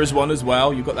Mothra's one as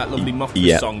well. You've got that lovely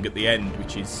Mothra song at the end,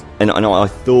 which is... And I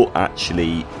thought,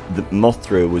 actually, that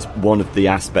Mothra was one of the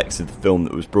aspects of the film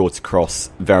that was brought across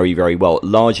very, very well,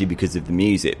 largely because of the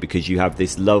music, because you have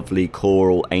this lovely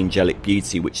choral angelic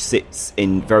beauty which sits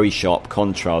in very sharp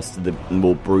contrast to the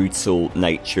more brutal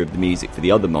nature of the music for the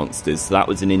other monsters. So that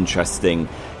was an interesting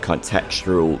kind of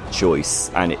textural choice,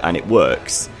 and it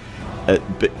works.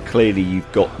 But clearly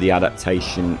you've got the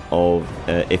adaptation of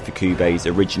Ifukube's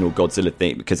original Godzilla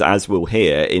theme, because as we'll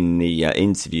hear in the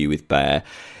interview with Bear,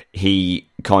 he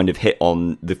kind of hit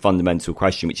on the fundamental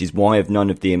question, which is why have none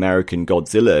of the American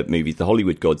Godzilla movies, the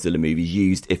Hollywood Godzilla movies,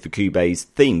 used Ifukube's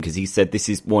theme? Because he said this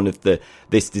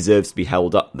deserves to be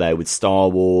held up there with Star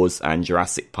Wars and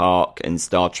Jurassic Park and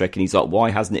Star Trek, and he's like,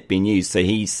 why hasn't it been used? So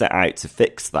he set out to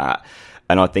fix that.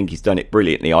 And I think he's done it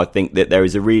brilliantly. I think that there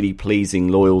is a really pleasing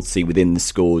loyalty within the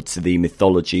score to the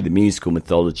mythology, the musical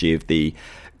mythology of the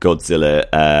Godzilla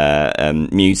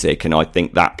music, and I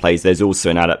think that plays. There's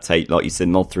also an adaptation, like you said,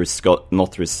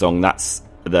 Mothra's song. That's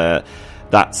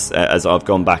as I've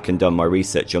gone back and done my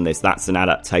research on this, that's an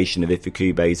adaptation of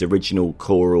Ifukube's original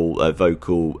choral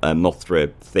vocal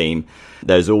Mothra theme.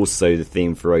 There's also the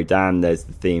theme for Rodan. There's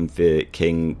the theme for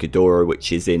King Ghidorah,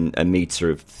 which is in a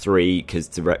meter of 3, because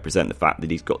to represent the fact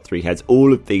that he's got 3 heads.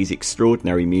 All of these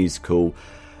extraordinary musical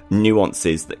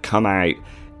nuances that come out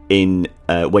in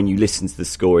when you listen to the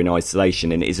score in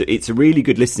isolation, and it's a really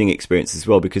good listening experience as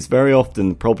well, because very often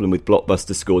the problem with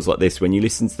blockbuster scores like this, when you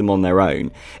listen to them on their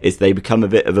own, is they become a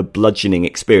bit of a bludgeoning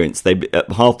experience. They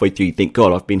halfway through you think,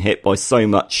 God, I've been hit by so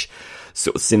much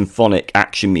sort of symphonic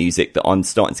action music that I'm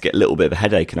starting to get a little bit of a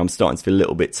headache and I'm starting to feel a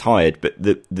little bit tired. But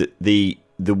the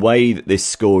way that this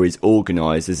score is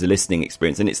organised as a listening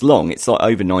experience, and it's long, it's like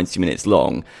over 90 minutes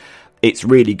long. It's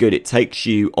really good. It takes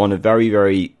you on a very,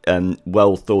 very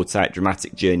well thought out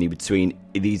dramatic journey between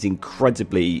these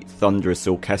incredibly thunderous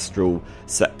orchestral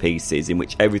set pieces in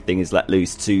which everything is let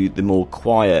loose, to the more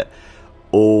quiet,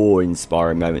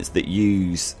 awe-inspiring moments that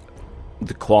use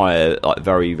the choir like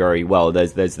very, very well.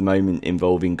 There's the moment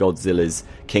involving Godzilla's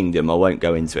kingdom. I won't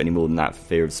go into any more than that for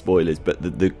fear of spoilers, but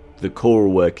the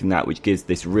choral work in that, which gives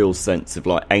this real sense of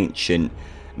like ancient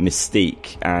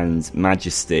mystique and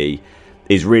majesty,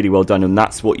 is really well done, and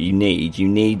that's what you need. You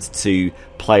need to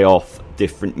play off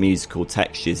different musical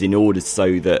textures in order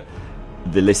so that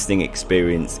the listening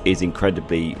experience is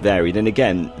incredibly varied. And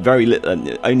again, very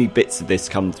little, only bits of this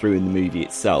come through in the movie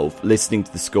itself. Listening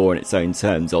to the score in its own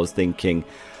terms, I was thinking,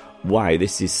 wow,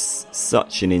 this is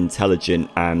such an intelligent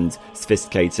and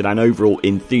sophisticated and overall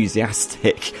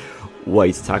enthusiastic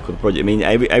way to tackle the project. I mean,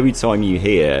 every time you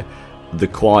hear the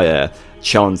choir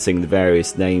chanting the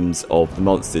various names of the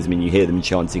monsters, I mean, you hear them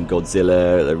chanting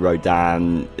Godzilla, the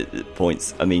Rodan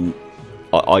points. I mean,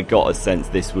 I got a sense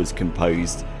this was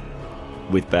composed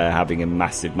with Bear having a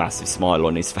massive smile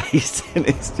on his face. And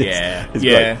it's just,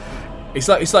 Great.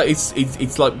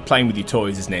 It's like playing with your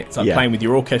toys, isn't it? It's like playing with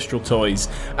your orchestral toys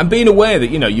and being aware that,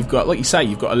 you know, you've got, like you say,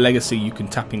 you've got a legacy you can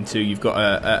tap into, you've got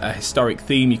a historic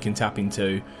theme you can tap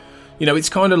into. You know, it's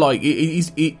kind of like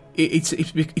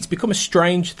it's become a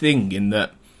strange thing in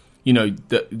that, you know,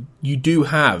 that you do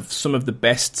have some of the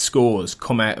best scores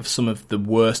come out of some of the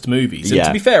worst movies. And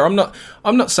to be fair, I'm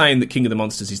not saying that King of the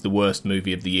Monsters is the worst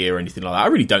movie of the year or anything like that. I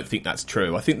really don't think that's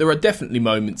true. I think there are definitely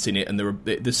moments in it, and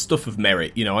there's stuff of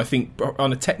merit. You know, I think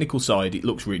on a technical side, it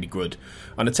looks really good.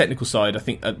 On a technical side, I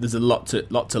think there's a lot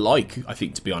to like. I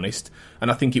think, to be honest, and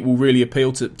I think it will really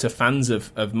appeal to fans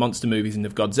of monster movies and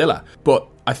of Godzilla. But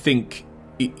I think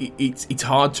it's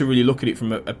hard to really look at it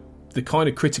from the kind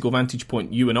of critical vantage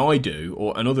point you and I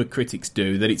do, and other critics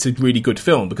do, that it's a really good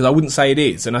film, because I wouldn't say it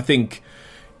is. And I think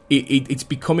it's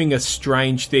becoming a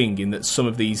strange thing in that some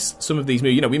of these movies,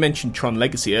 you know, we mentioned Tron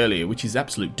Legacy earlier, which is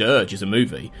absolute dirge as a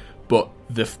movie, but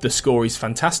the score is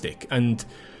fantastic, and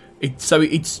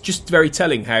it's just very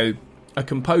telling how a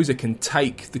composer can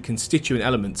take the constituent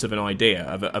elements of an idea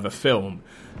of a film,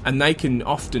 and they can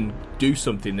often do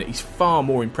something that is far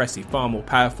more impressive, far more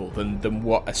powerful than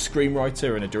what a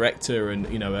screenwriter and a director and,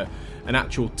 you know, an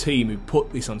actual team who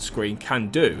put this on screen can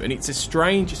do. And it's a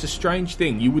strange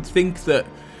thing. You would think that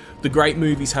the great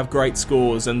movies have great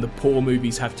scores and the poor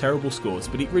movies have terrible scores,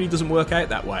 but it really doesn't work out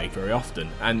that way very often.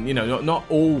 And, you know, not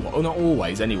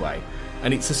always anyway.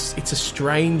 And it's a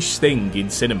strange thing in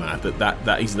cinema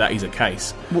that is a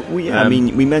case. Well, yeah, I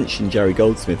mean, we mentioned Jerry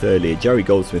Goldsmith earlier. Jerry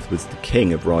Goldsmith was the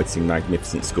king of writing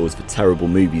magnificent scores for terrible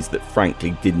movies that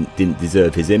frankly didn't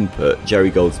deserve his input.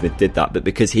 Jerry Goldsmith did that, but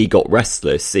because he got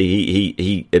restless,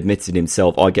 he admitted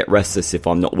himself, I get restless if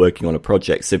I'm not working on a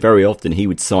project. So very often he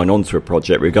would sign on to a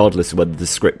project regardless of whether the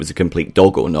script was a complete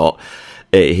dog or not.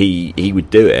 He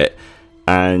would do it,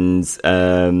 and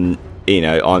you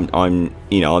know,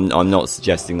 I'm not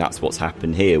suggesting that's what's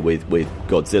happened here with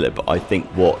Godzilla, but I think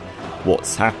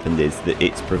what's happened is that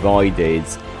it's provided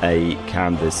a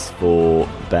canvas for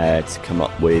Bear to come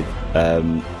up with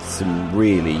some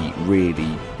really,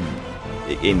 really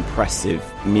impressive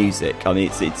music. I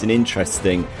mean, it's an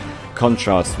interesting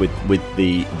contrast with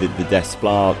the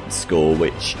Desplat score,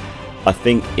 which I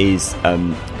think is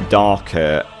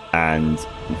darker and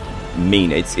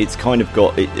mean. It's kind of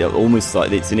got it almost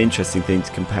like it's an interesting thing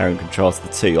to compare and contrast the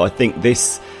two. I think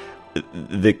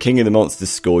the King of the Monsters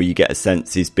score, you get a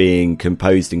sense, is being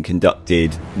composed and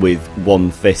conducted with one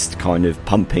fist kind of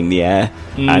pumping the air,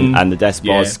 and the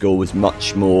Desplat score was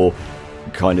much more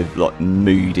kind of like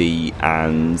moody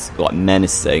and like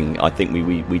menacing. I think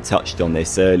we touched on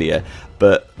this earlier,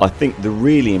 but I think the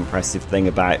really impressive thing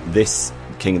about this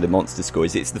King of the Monsters score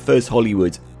is it's the first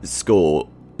Hollywood score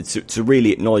to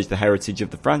really acknowledge the heritage of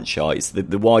the franchise,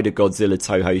 the wider Godzilla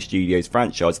Toho Studios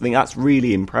franchise. I think that's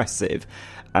really impressive,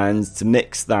 and to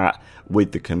mix that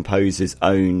with the composer's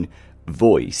own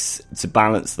voice, to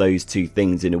balance those two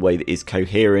things in a way that is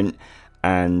coherent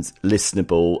and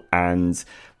listenable, and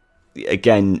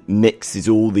again mixes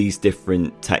all these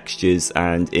different textures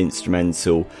and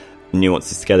instrumental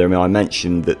nuances together. I mean, I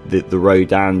mentioned that the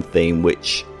Rodan theme,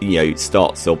 which, you know,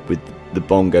 starts off with the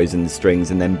bongos and the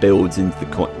strings and then builds into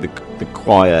the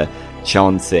choir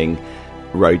chanting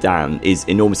Rodan, is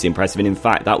enormously impressive. And in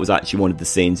fact, that was actually one of the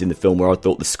scenes in the film where I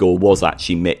thought the score was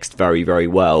actually mixed very, very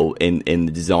well in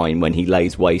the design, when he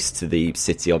lays waste to the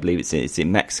city. I believe it's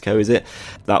in Mexico, is it?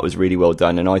 That was really well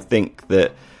done. And I think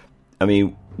that, I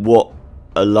mean, what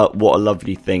a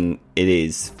lovely thing it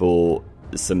is for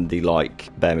somebody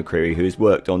like Bear McCreary, who has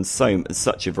worked on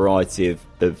such a variety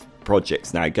of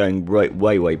projects now, going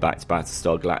way back to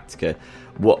Battlestar Galactica.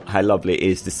 How lovely it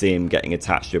is to see him getting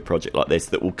attached to a project like this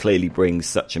that will clearly bring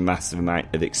such a massive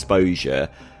amount of exposure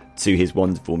to his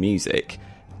wonderful music.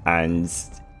 And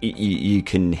you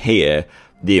can hear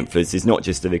the influences not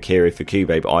just of Akira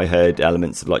Ifukube, but I heard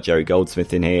elements of like Jerry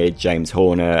Goldsmith in here, James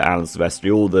Horner, Alan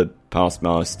Silvestri, all the past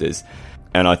masters.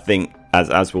 And I think,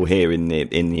 as we'll hear in the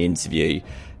interview,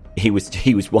 he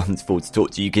was wonderful to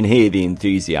talk to. You can hear the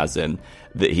enthusiasm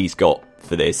that he's got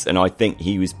for this, and I think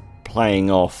he was playing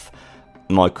off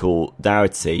Michael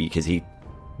Dougherty, because he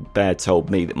Bear told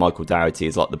me that Michael Dougherty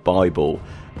is like the Bible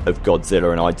of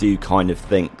Godzilla, and I do kind of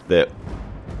think that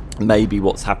maybe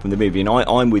what's happened in the movie, and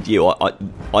I'm with you.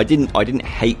 I didn't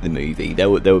hate the movie. There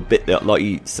were bit that, like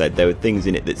you said, there were things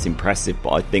in it that's impressive,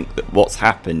 but I think that what's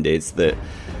happened is that,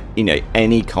 you know,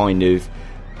 any kind of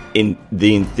in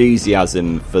the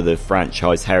enthusiasm for the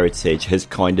franchise heritage has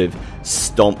kind of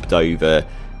stomped over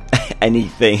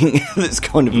anything that's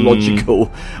kind of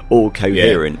logical or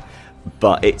coherent.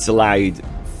 But it's allowed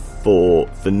for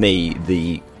me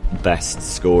the best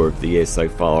score of the year so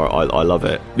far. I love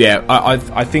it. Yeah,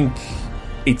 I think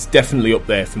it's definitely up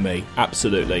there for me.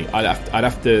 Absolutely. I'd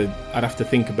have to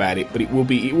think about it, but it will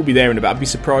be there in about. I'd be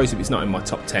surprised if it's not in my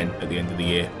top 10 at the end of the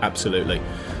year. Absolutely.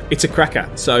 It's a cracker.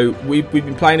 So we've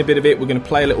been playing a bit of it. We're going to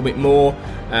play a little bit more.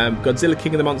 Godzilla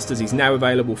King of the Monsters is now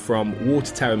available from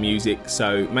Water Tower Music,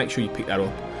 so make sure you pick that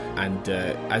up. And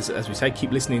as we say,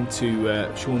 keep listening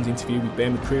to Sean's interview with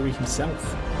Bear McCreary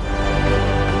himself.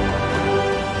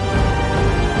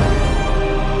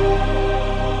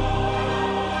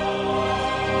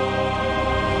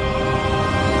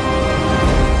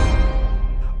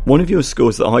 One of your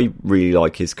scores that I really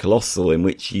like is Colossal, in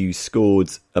which you scored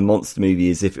a monster movie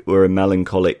as if it were a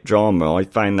melancholic drama. I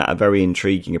found that a very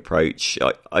intriguing approach.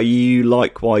 Are you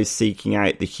likewise seeking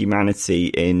out the humanity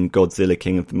in Godzilla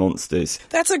King of the Monsters?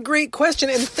 That's a great question,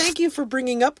 and thank you for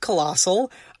bringing up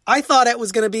Colossal. I thought it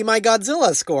was going to be my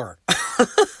Godzilla score.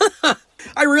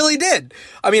 I really did.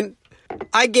 I mean,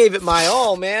 I gave it my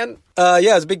all, man. Yeah,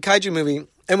 it was a big kaiju movie.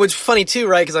 And what's funny too,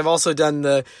 right, because I've also done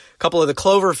the couple of the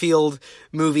Cloverfield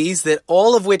movies, that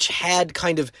all of which had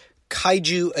kind of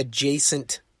kaiju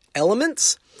adjacent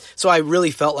elements. So I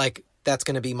really felt like that's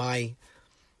going to be my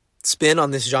spin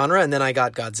on this genre. And then I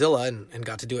got Godzilla and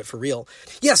got to do it for real.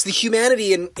 Yes, the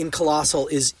humanity in Colossal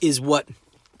is what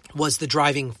was the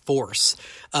driving force.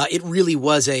 It really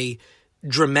was a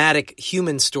dramatic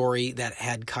human story that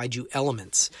had kaiju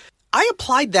elements. I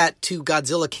applied that to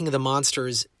Godzilla King of the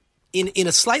Monsters in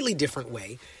a slightly different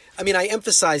way. I mean, I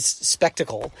emphasized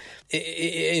spectacle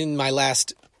in my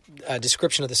last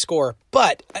description of the score,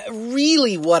 but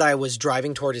really what I was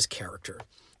driving toward is character.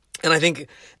 And I think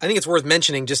it's worth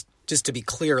mentioning, just to be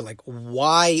clear, like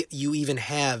why you even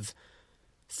have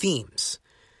themes.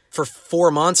 For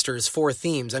 4 monsters, 4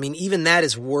 themes. I mean, even that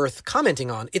is worth commenting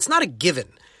on. It's not a given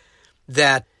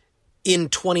that in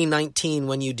 2019,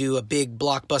 when you do a big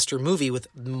blockbuster movie with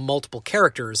multiple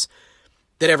characters,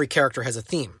 that every character has a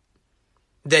theme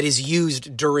that is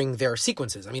used during their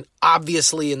sequences. I mean,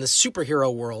 obviously in the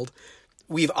superhero world,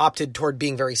 we've opted toward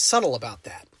being very subtle about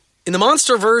that. In the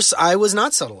Monsterverse, I was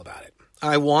not subtle about it.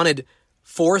 I wanted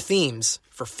 4 themes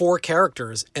for 4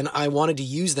 characters, and I wanted to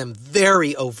use them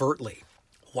very overtly.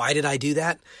 Why did I do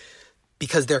that?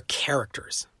 Because they're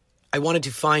characters. I wanted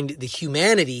to find the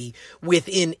humanity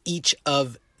within each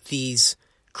of these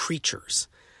creatures.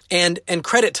 And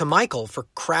credit to Michael for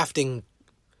crafting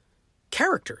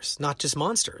characters, not just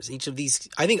monsters.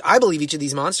 I believe each of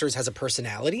these monsters has a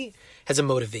personality, has a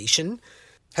motivation,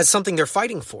 has something they're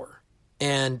fighting for.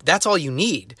 And that's all you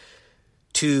need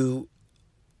to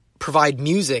provide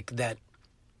music that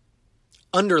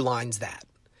underlines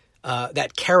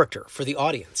that character for the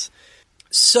audience.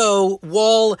 So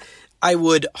while I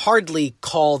would hardly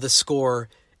call the score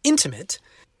intimate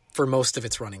for most of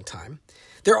its running time,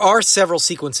 there are several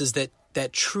sequences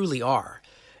that truly are.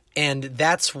 And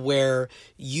that's where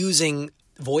using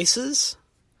voices,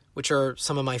 which are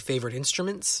some of my favorite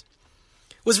instruments,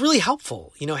 was really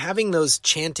helpful. You know, having those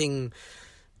chanting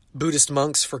Buddhist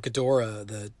monks for Ghidorah,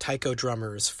 the taiko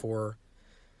drummers for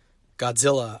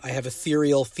Godzilla. I have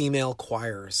ethereal female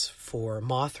choirs for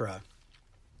Mothra.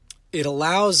 It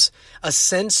allows a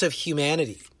sense of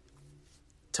humanity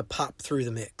to pop through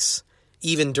the mix,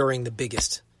 even during the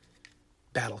biggest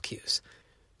battle cues.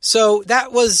 So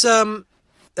that was...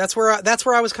 That's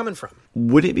where I was coming from.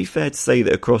 Would it be fair to say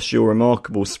that across your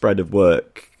remarkable spread of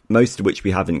work, most of which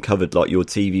we haven't covered, like your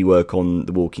TV work on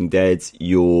The Walking Dead,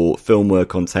 your film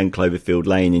work on 10 Cloverfield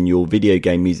Lane, and your video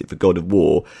game music for God of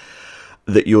War,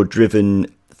 that you're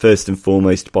driven first and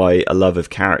foremost by a love of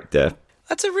character?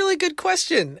 That's a really good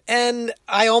question. And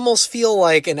I almost feel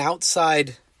like an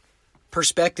outside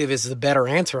perspective is the better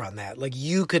answer on that. Like,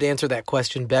 you could answer that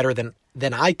question better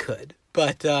than I could.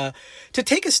 But to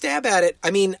take a stab at it,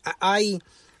 I mean,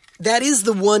 that is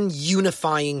the one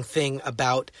unifying thing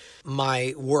about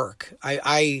my work.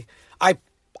 I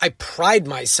pride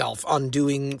myself on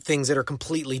doing things that are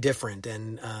completely different.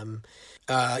 And,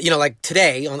 like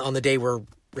today, on the day we're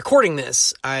recording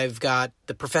this, I've got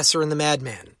The Professor and the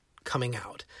Madman coming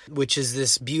out, which is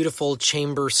this beautiful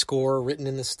chamber score written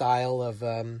in the style of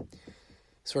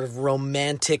sort of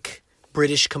romantic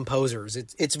British composers.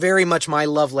 It's very much my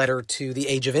love letter to the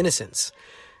Age of Innocence,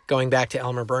 going back to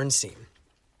Elmer Bernstein.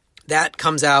 That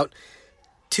comes out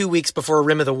 2 weeks before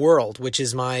Rim of the World, which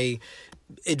is my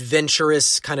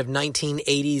adventurous kind of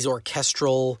 1980s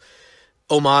orchestral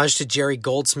homage to Jerry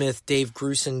Goldsmith, Dave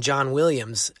Grusin, John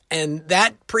Williams. And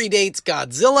that predates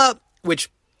Godzilla,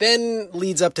 which then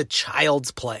leads up to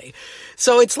Child's Play.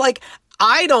 So it's like,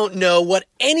 I don't know what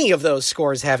any of those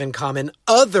scores have in common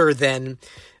other than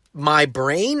my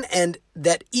brain, and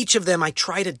that each of them I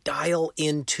try to dial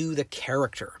into the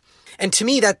character. And to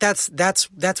me, that's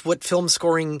what film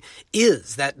scoring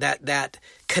is, that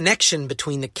connection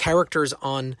between the characters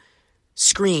on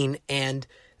screen and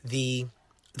the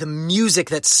music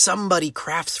that somebody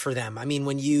crafts for them. I mean,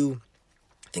 when you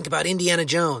think about Indiana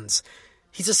Jones,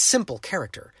 he's a simple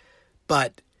character,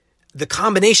 but the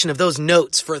combination of those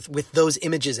notes with those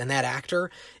images and that actor,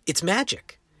 it's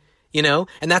magic, you know?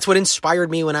 And that's what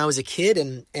inspired me when I was a kid,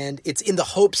 and it's in the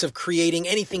hopes of creating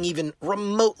anything even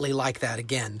remotely like that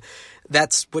again.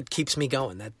 That's what keeps me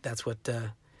going. That's what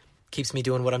keeps me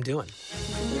doing what I'm doing.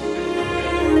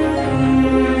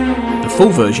 The full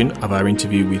version of our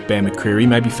interview with Bear McCreary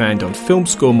may be found on Film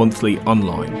Score Monthly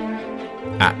online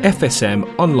at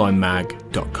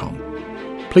fsmonlinemag.com.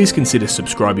 Please consider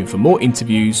subscribing for more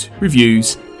interviews,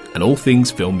 reviews, and all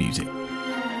things film music.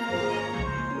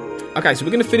 Okay, so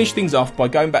we're going to finish things off by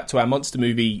going back to our monster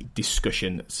movie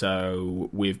discussion. So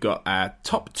we've got our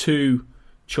top 2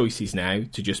 choices now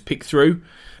to just pick through.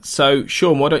 So,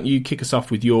 Sean, why don't you kick us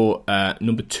off with your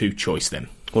number 2 choice then?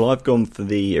 Well, I've gone for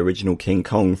the original King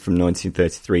Kong from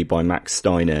 1933 by Max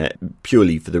Steiner,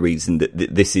 purely for the reason that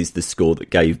this is the score that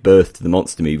gave birth to the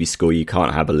monster movie score. You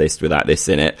can't have a list without this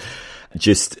in it.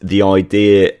 Just the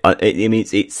idea, I mean,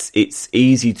 it's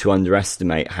easy to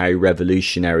underestimate how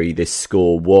revolutionary this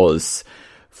score was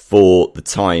for the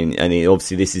time. And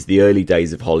obviously this is the early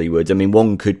days of Hollywood. I mean,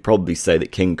 one could probably say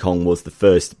that King Kong was the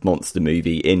first monster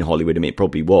movie in Hollywood. I mean, it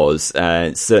probably was.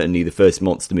 Certainly the first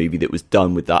monster movie that was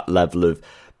done with that level of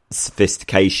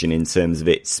sophistication in terms of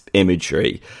its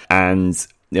imagery. And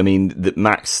I mean, that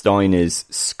Max Steiner's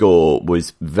score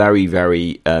was very,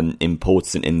 very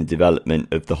important in the development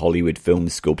of the Hollywood film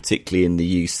score, particularly in the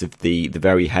use of the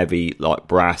very heavy, like,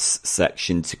 brass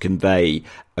section to convey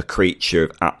a creature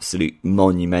of absolute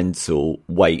monumental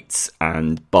weight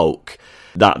and bulk.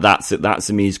 That's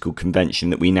a musical convention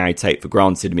that we now take for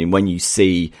granted. I mean, when you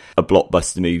see a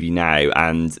blockbuster movie now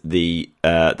and the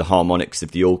harmonics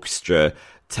of the orchestra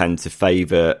tend to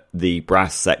favour the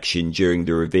brass section during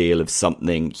the reveal of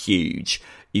something huge,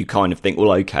 you kind of think,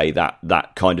 well, okay,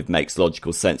 that kind of makes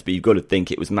logical sense. But you've got to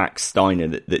think it was Max Steiner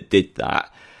that did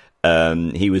that.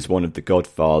 He was one of the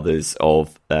godfathers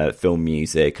of film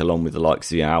music, along with the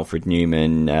likes of Alfred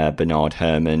Newman, Bernard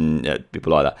Herrmann,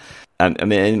 people like that. I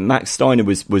mean, Max Steiner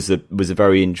was a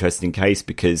very interesting case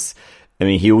because, I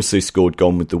mean, he also scored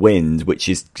Gone with the Wind, which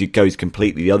goes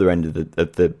completely the other end of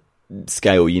the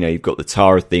scale. You know, you've got the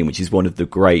Tara theme, which is one of the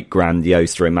great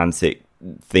grandiose romantic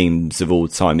themes of all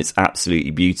time. It's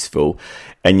absolutely beautiful,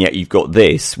 and yet you've got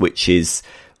this, which is,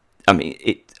 I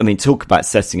mean, talk about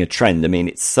setting a trend. I mean,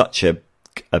 it's such a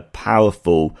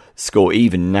powerful score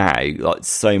even now, like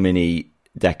so many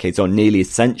decades on, nearly a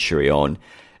century on.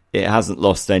 It hasn't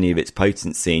lost any of its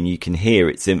potency, and you can hear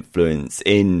its influence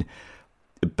in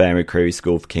Bear McCreary's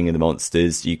score for King of the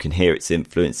Monsters. You can hear its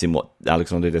influence in what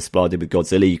Alexandre Desplat did with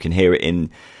Godzilla. You can hear it in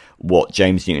what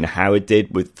James Newton Howard did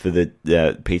for the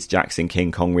Peter Jackson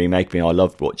King Kong remake. I mean, I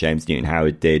loved what James Newton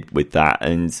Howard did with that,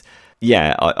 and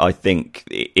yeah, I think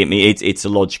it's a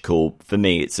logical, for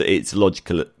me, it's a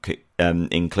logical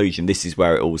inclusion. This is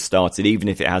where it all started. Even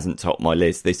if it hasn't topped my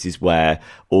list, this is where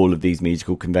all of these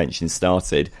musical conventions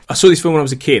started. I saw this film when I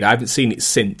was a kid. I haven't seen it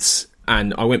since,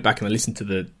 and I went back and I listened to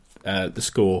the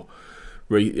score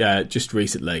just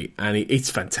recently, and it's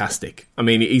fantastic. I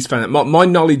mean, it's fantastic. My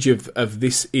knowledge of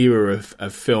this era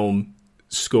of film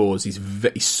scores is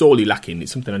sorely lacking.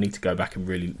 It's something I need to go back and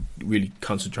really, really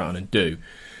concentrate on and do.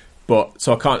 But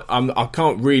so I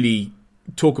can't really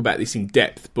talk about this in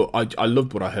depth. But I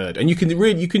loved what I heard, and you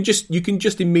can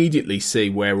just immediately see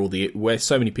where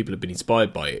so many people have been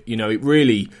inspired by it. You know,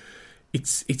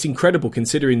 it's incredible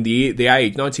considering the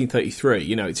age, 1933.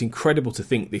 You know, it's incredible to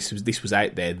think this was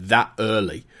out there that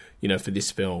early. You know, for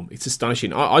this film, it's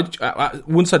astonishing. I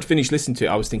once I'd finished listening to it,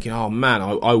 I was thinking, oh man,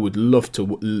 I would love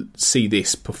to see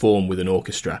this perform with an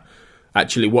orchestra.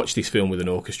 Actually watch this film with an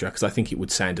orchestra, because I think it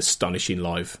would sound astonishing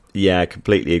live. Yeah, I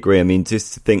completely agree. I mean,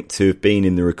 just to think to have been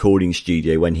in the recording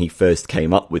studio when he first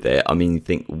came up with it, I mean, you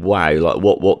think, wow, like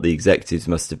what the executives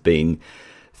must have been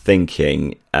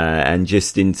thinking, and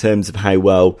just in terms of how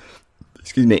well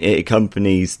excuse me, it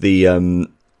accompanies the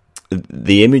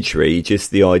imagery,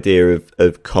 just the idea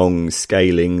of Kong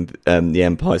scaling the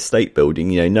Empire State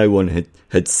Building. You know, no one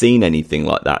had seen anything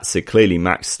like that. So clearly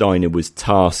Max Steiner was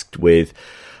tasked with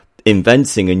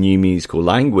inventing a new musical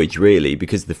language, really,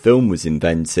 because the film was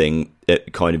inventing a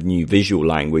kind of new visual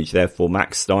language. Therefore,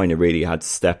 Max Steiner really had to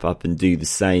step up and do the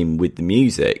same with the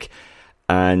music.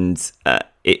 And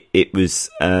it was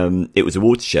a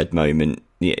watershed moment.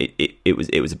 It was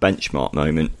a benchmark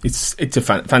moment. It's a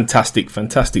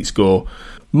fantastic score.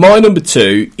 My number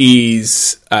 2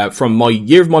 is from my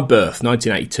year of my birth,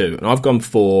 1982, and I've gone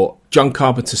for John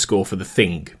Carpenter's score for The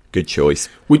Thing. Good choice.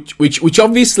 Which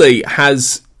obviously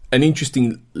has an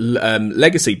interesting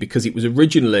legacy, because it was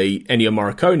originally Ennio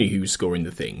Morricone who was scoring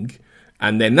The Thing,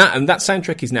 and then that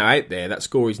soundtrack is now out there. That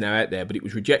score is now out there, but it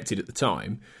was rejected at the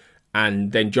time.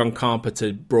 And then John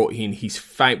Carpenter brought in his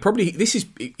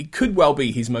it could well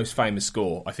be his most famous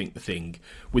score, I think, The Thing,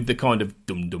 with the kind of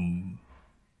dum dum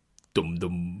dum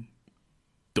dum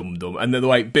dum dum, and then the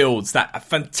way it builds, that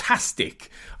fantastic.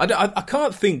 I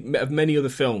can't think of many other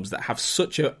films that have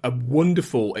such a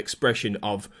wonderful expression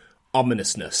of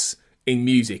ominousness in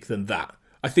music than that.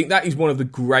 I think that is one of the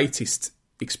greatest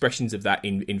expressions of that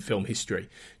in film history.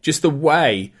 Just the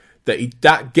way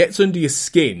that gets under your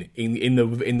skin in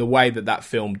the way that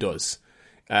film does,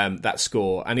 that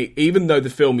score. And even though the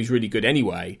film is really good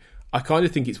anyway, I kind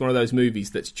of think it's one of those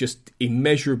movies that's just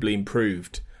immeasurably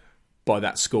improved by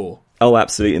that score. Oh,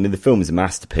 absolutely. I mean, the film is a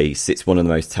masterpiece. It's one of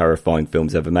the most terrifying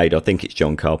films ever made. I think it's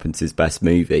John Carpenter's best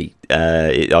movie.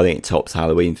 I think it tops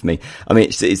Halloween for me. I mean,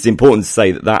 it's important to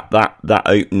say that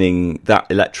opening, that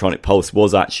electronic pulse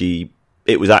was actually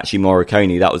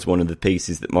Morricone. That was one of the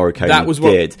pieces that Morricone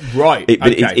did. Right.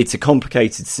 It's a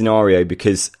complicated scenario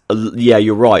because,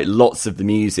 you're right. Lots of the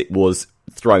music was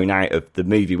thrown out of the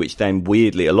movie, which then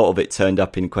weirdly, a lot of it turned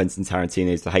up in Quentin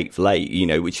Tarantino's The Hateful Eight,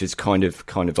 which is kind of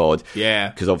odd. Yeah.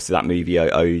 Because obviously that movie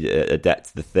owed a debt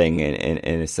to The Thing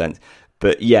in a sense.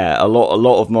 But yeah, a lot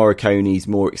of Morricone's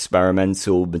more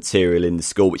experimental material in the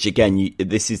score, which again,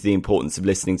 this is the importance of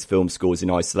listening to film scores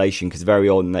in isolation, because very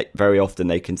often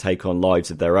they can take on lives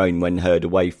of their own when heard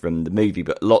away from the movie.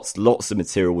 But lots of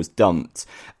material was dumped,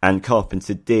 and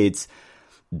Carpenter did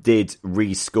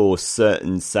rescore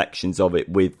certain sections of it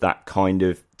with that kind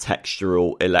of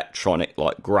textural electronic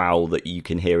like growl that you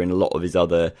can hear in a lot of his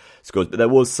other scores. But there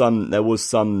was some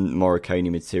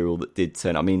Morricone material that did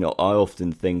turn. I mean, I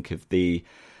often think of the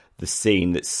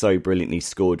scene that's so brilliantly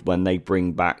scored when they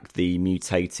bring back the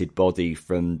mutated body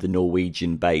from the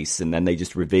Norwegian base and then they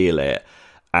just reveal it.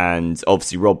 And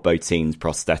obviously Rob Bottin's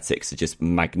prosthetics are just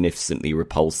magnificently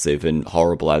repulsive and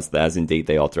horrible, as indeed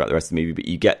they are throughout the rest of the movie. But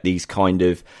you get these kind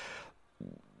of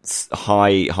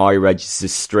high register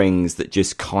strings that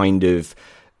just kind of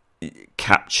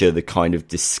capture the kind of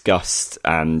disgust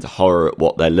and horror at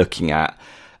what they're looking at.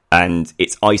 And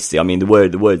it's icy. I mean, the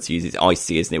words used is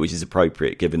icy, isn't it? Which is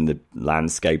appropriate given the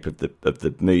landscape of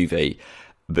the movie.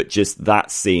 But just that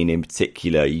scene in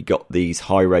particular, you got these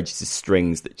high register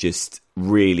strings that just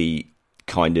really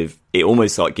kind of, it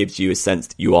almost like gives you a sense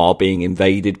that you are being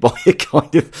invaded by a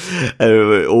kind of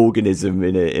organism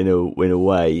in a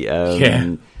way.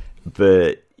 Yeah.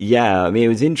 But yeah, I mean, it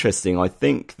was interesting. I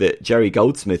think that Jerry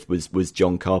Goldsmith was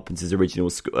John Carpenter's original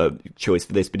choice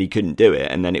for this, but he couldn't do it,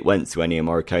 and then it went to Ennio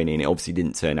Morricone, and it obviously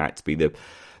didn't turn out to be the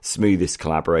smoothest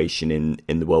collaboration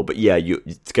in the world. But yeah,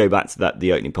 to go back to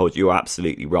the opening poll, you're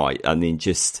absolutely right. I mean,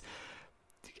 just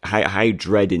how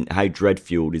dread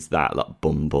fueled is that? Like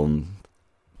boom boom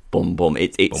boom boom.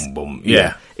 It's boom boom.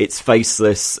 Yeah. It's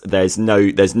faceless. There's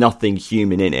nothing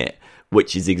human in it,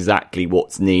 which is exactly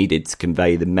what's needed to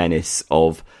convey the menace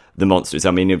of the monsters.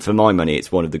 I mean, for my money,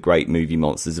 it's one of the great movie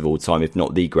monsters of all time, if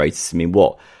not the greatest. I mean,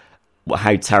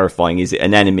 how terrifying is it?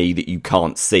 An enemy that you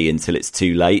can't see until it's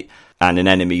too late. And an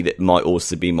enemy that might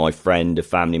also be my friend, a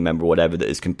family member, whatever, that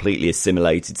has completely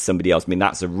assimilated somebody else. I mean,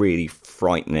 that's a really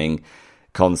frightening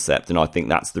concept, and I think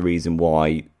that's the reason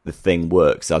why The Thing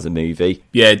works as a movie.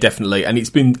 Yeah, definitely. And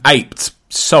it's been aped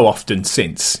so often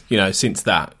since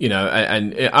that,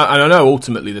 and I know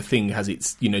ultimately The Thing has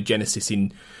its, genesis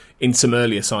in some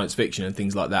earlier science fiction and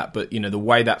things like that. But, the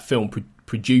way that film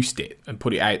produced it and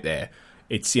put it out there,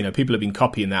 it's, people have been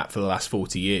copying that for the last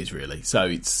 40 years, really. So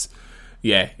it's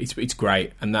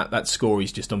great, and that score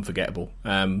is just unforgettable.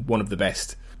 One of the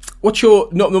best. What's your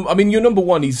number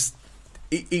one is,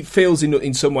 it feels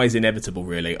in some ways inevitable,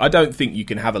 really. I don't think you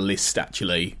can have a list,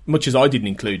 actually, much as I didn't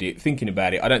include it. Thinking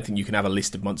about it, I don't think you can have a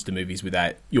list of monster movies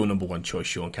without your number one choice,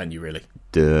 Sean. Can you really?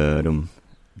 Dum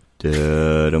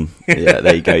dum Yeah,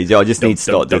 there you go. I just need to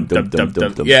start dum dum dum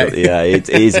dum dum. Yeah, it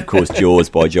is of course Jaws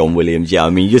by John Williams. Yeah, I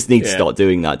mean you just need to start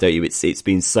doing that, don't you? It's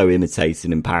been so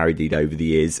imitated and parodied over the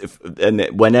years, and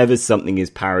whenever something is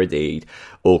parodied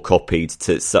or copied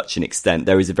to such an extent,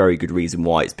 there is a very good reason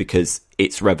why. It's because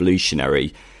it's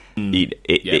revolutionary.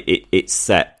 It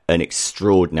set an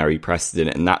extraordinary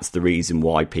precedent, and that's the reason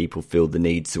why people feel the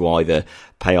need to either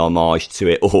pay homage to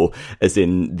it or, as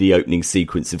in the opening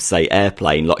sequence of, say,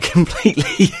 Airplane, like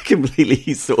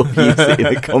completely sort of use it in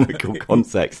a comical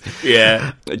context.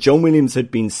 Yeah. John Williams had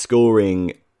been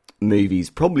scoring movies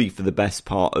probably for the best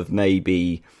part of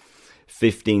maybe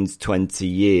 15 to 20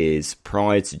 years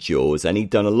prior to Jaws, and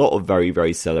he'd done a lot of very,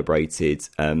 very celebrated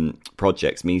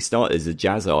projects. I mean, he started as a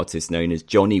jazz artist known as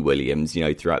Johnny Williams,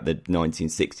 throughout the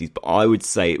 1960s, but I would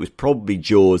say it was probably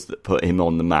Jaws that put him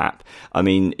on the map. I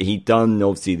mean, he'd done,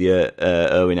 obviously, the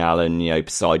Irwin Allen,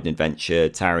 Poseidon Adventure,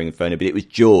 Towering Inferno, but it was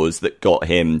Jaws that got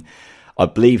him, I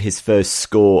believe, his first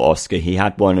score Oscar. He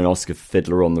had won an Oscar for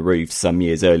Fiddler on the Roof some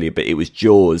years earlier, but it was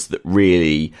Jaws that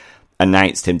really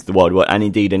announced him to the world, and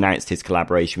indeed announced his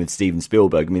collaboration with Steven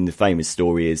Spielberg. I mean, the famous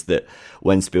story is that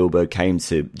when Spielberg came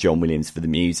to John Williams for the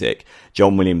music,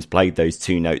 John Williams played those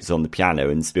two notes on the piano,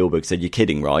 and Spielberg said, "You're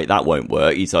kidding, right? That won't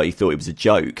work." He's like, he thought it was a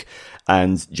joke.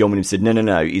 And John Williams said,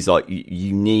 no. He's like,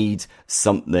 you need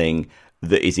something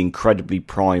that is incredibly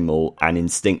primal and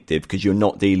instinctive, because you're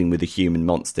not dealing with a human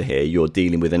monster here. You're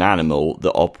dealing with an animal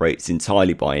that operates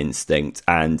entirely by instinct.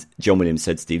 And John Williams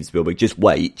said to Steven Spielberg, just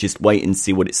wait and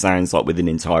see what it sounds like with an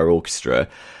entire orchestra.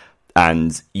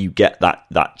 And you get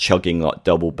that chugging, like,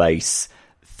 double bass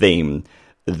theme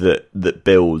that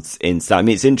builds in sound. I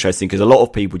mean, it's interesting because a lot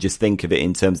of people just think of it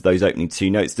in terms of those opening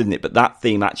two notes, didn't it? But that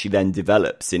theme actually then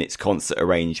develops in its concert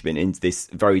arrangement into this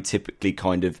very typically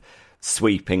kind of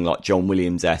sweeping, like, John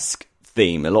Williams-esque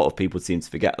theme. A lot of people seem to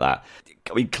forget that.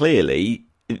 I mean, clearly,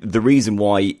 the reason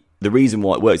why it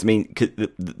works, I mean,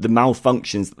 the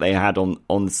malfunctions that they had on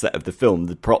the set of the film,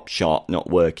 the prop shot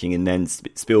not working, and then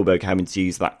Spielberg having to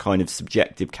use that kind of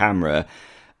subjective camera,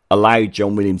 allowed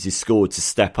John Williams' score to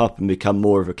step up and become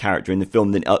more of a character in the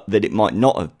film than that it might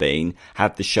not have been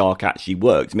had the shark actually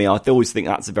worked. I mean, I always think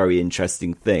that's a very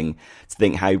interesting thing, to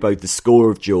think how both the score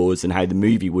of Jaws and how the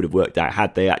movie would have worked out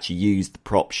had they actually used the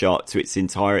prop shot to its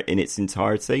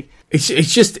entirety. It's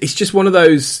just one of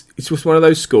those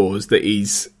scores that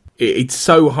it's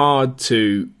so hard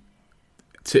to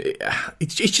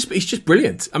it's just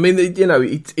brilliant. I mean,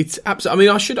 it's absolutely. I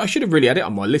mean, I should have really had it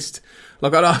on my list.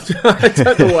 Like, I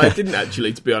don't know why I didn't,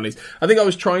 actually, to be honest. I think I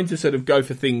was trying to sort of go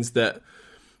for things that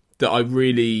I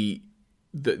really,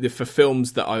 for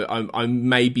films that I'm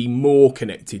maybe more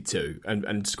connected to,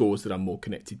 and scores that I'm more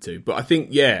connected to. But I think,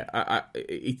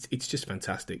 it's just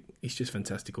fantastic. It's just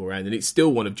fantastic all around, and it's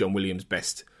still one of John Williams'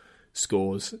 best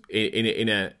scores in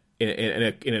an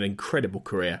incredible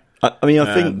career. I mean,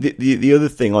 I think the other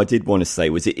thing I did want to say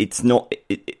was it's not.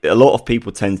 A lot of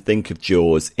people tend to think of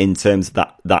Jaws in terms of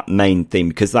that main theme,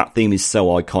 because that theme is so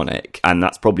iconic, and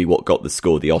that's probably what got the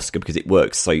score the Oscar, because it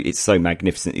works it's so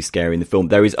magnificently scary in the film.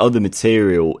 There is other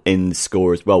material in the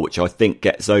score as well, which I think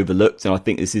gets overlooked, and I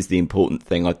think this is the important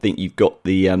thing. I think you've got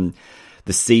the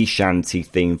sea shanty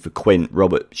theme for Quint,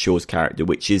 Robert Shaw's character,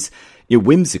 which is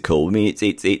whimsical. I mean,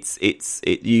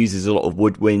 it uses a lot of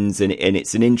woodwinds, and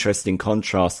it's an interesting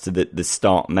contrast to the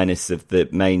stark menace of the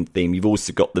main theme. You've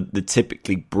also got the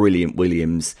typically brilliant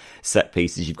Williams set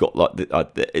pieces. You've got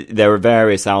there are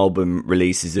various album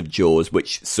releases of Jaws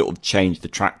which sort of change the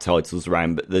track titles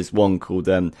around, but there's one called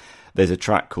there's a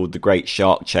track called The Great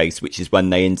Shark Chase, which is when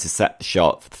they intercept the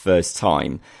shark for the first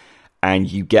time, and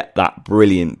you get that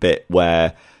brilliant bit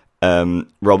where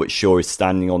Robert Shaw is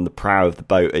standing on the prow of the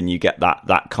boat, and you get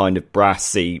that kind of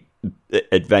brassy,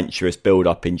 adventurous build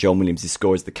up in John Williams'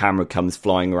 score as the camera comes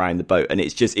flying around the boat, and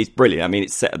it's brilliant. I mean,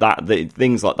 it's set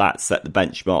things like that set the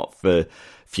benchmark for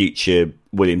future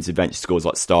Williams adventure scores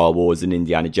like Star Wars and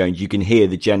Indiana Jones. You can hear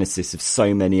the genesis of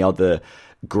so many other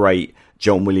great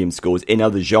John Williams scores in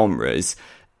other genres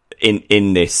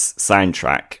in this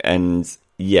soundtrack. And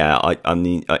yeah, I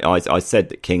mean, I said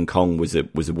that King Kong was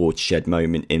a watershed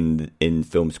moment in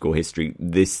film score history.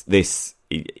 This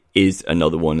is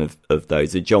another one of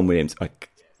those. John Williams,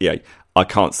 I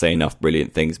can't say enough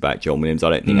brilliant things about John Williams. I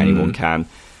don't think anyone can.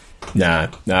 No,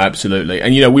 absolutely.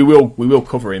 And we will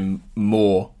cover him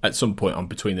more at some point on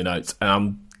Between the Notes, and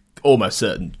I'm almost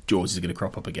certain Jaws is going to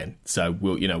crop up again. So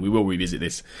we will revisit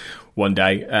this one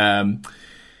day.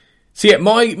 So yeah,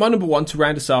 my number one to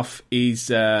round us off is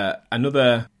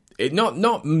another,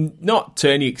 not to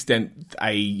any extent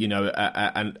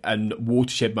a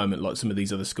watershed moment like some of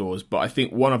these other scores, but I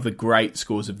think one of the great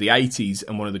scores of the 80s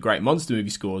and one of the great monster movie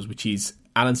scores, which is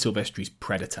Alan Silvestri's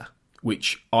Predator,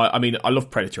 which I mean, I love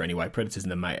Predator anyway. Predator's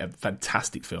a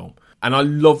fantastic film. And I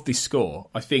love this score.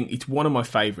 I think it's one of my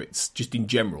favourites just in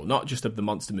general, not just of the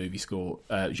monster movie score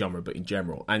genre, but in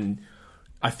general. And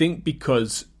I think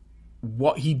because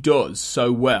what he does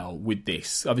so well with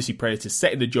this, obviously Predator's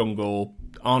set in the jungle,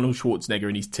 Arnold Schwarzenegger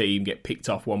and his team get picked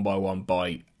off one by one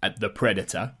by the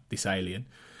Predator, this alien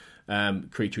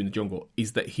creature in the jungle,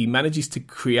 is that he manages to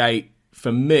create,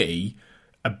 for me,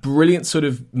 a brilliant sort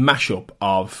of mashup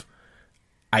of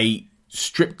a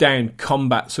stripped down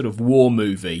combat sort of war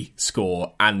movie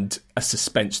score and a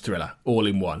suspense thriller all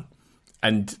in one.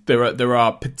 And there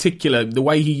are particular, the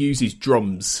way he uses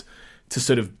drums to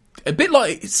sort of, a bit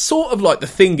like, it's sort of like The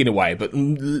Thing in a way, but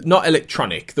not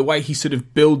electronic. The way he sort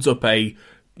of builds up a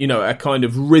kind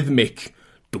of rhythmic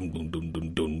dun dun dun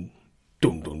dun dun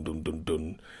dun dun dun dun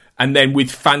dun, and then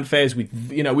with fanfares,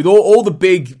 with all the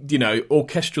big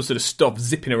orchestral sort of stuff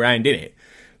zipping around in it.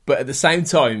 But at the same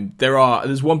time,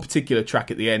 there's one particular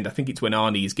track at the end. I think it's when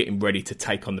Arnie is getting ready to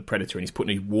take on the Predator and he's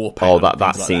putting his war paint on.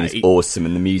 That scene is awesome,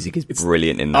 and the music is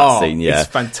brilliant in that scene. Yeah, it's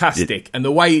fantastic, and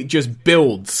the way it just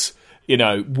builds,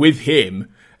 with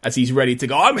him as he's ready to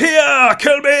go. I'm here,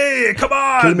 kill me, come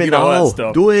on, kill me now,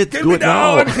 stuff. Do it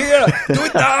now. I'm here, do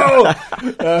it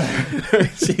now.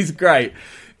 She's great.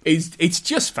 It's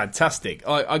just fantastic.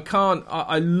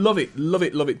 I love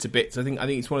it to bits. I think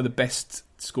it's one of the best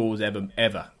scores ever.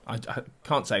 I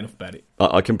can't say enough about it.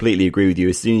 I completely agree with you.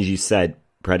 As soon as you said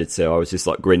Predator, I was just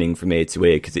like grinning from ear to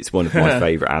ear because it's one of my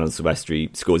favourite Alan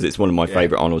Silvestri scores. It's one of my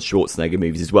favourite Arnold Schwarzenegger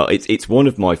movies as well. It's one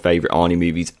of my favourite Arnie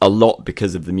movies, a lot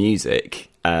because of the music.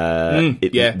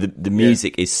 The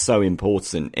music is so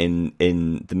important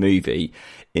in the movie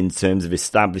in terms of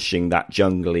establishing that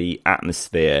jungly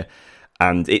atmosphere.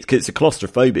 And it's a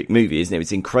claustrophobic movie, isn't it?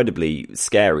 It's incredibly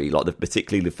scary,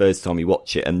 particularly the first time you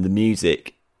watch it. And the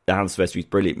music, Alan Silvestri's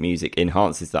brilliant music,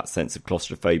 enhances that sense of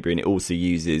claustrophobia, and it also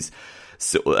uses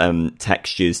sort of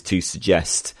textures to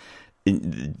suggest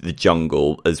the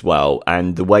jungle as well.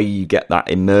 And the way you get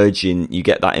that emergent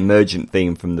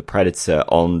theme from the Predator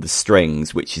on the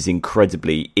strings, which is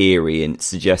incredibly eerie and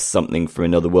suggests something from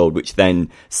another world, which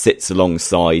then sits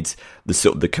alongside the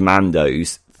sort of the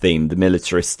Commandos theme, the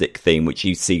militaristic theme, which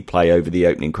you see play over the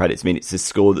opening credits. I mean, it's a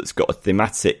score that's got a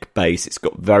thematic base. It's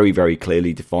got very, very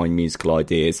clearly defined musical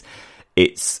ideas.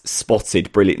 It's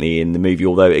spotted brilliantly in the movie,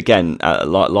 although, again,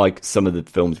 like some of the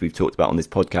films we've talked about on this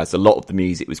podcast, a lot of the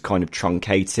music was kind of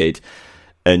truncated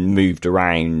and moved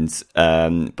around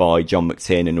by John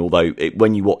McTiernan. And although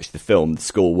when you watch the film, the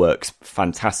score works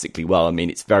fantastically well. I mean,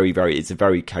 it's a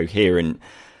very coherent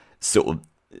sort of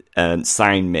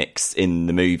sound mix in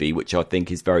the movie, which I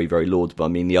think is very, very laudable. I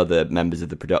mean, the other members of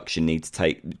the production need to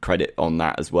take credit on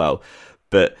that as well.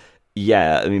 But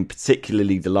yeah, I mean,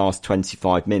 particularly the last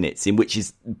 25 minutes, in which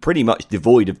is pretty much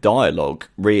devoid of dialogue,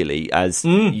 really, as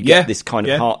you get this kind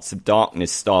of Hearts of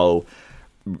Darkness style.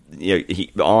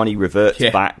 Arnie reverts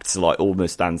back to like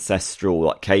almost ancestral,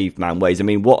 like caveman ways. I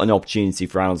mean, what an opportunity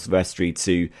for Alan Silvestri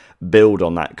to build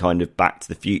on that kind of Back to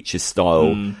the Future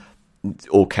style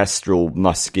orchestral,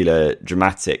 muscular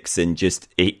dramatics, and just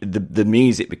the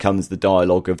music becomes the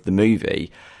dialogue of the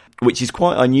movie, which is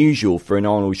quite unusual for an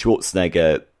Arnold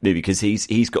Schwarzenegger movie because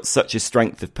he's got such a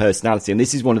strength of personality. And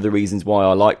this is one of the reasons why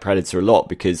I like Predator a lot,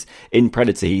 because in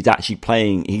Predator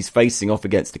he's facing off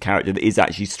against a character that is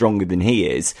actually stronger than he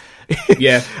is,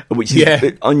 which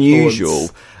is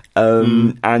unusual.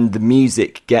 And the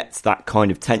music gets that kind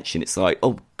of tension. It's like,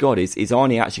 oh god, is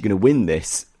Arnie actually going to win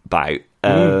this bout?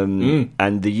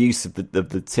 And the use of the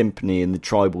timpani and the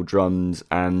tribal drums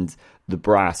and the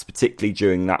brass, particularly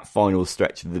during that final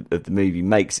stretch of the movie,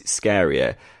 makes it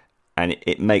scarier, and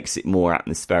it makes it more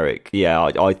atmospheric. Yeah,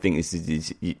 I think this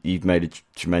is you've made a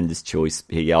tremendous choice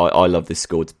here. Yeah, I love this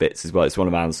score to bits as well. It's one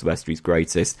of Alan Silvestri's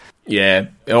greatest. Yeah,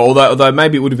 although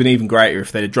maybe it would have been even greater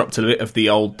if they'd have dropped a bit of the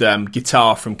old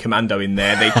guitar from Commando in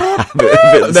there.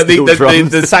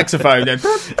 The saxophone.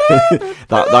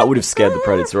 that would have scared the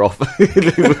Predator off.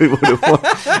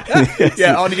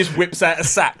 Arnie just whips out a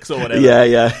sax or whatever.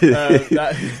 Yeah.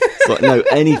 It's like, no,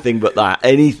 anything but that.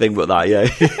 Yeah.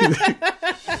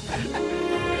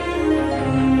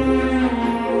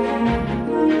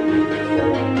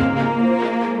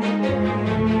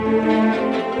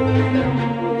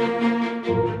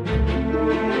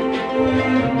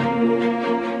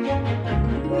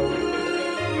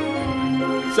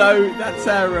 So that's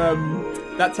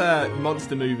that's a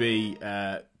monster movie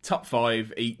top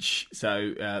 5 each.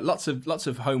 So lots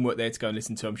of homework there to go and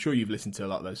listen to. I'm sure you've listened to a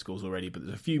lot of those scores already, but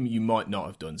there's a few you might not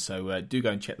have done. So do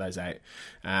go and check those out,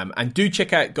 and do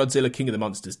check out Godzilla King of the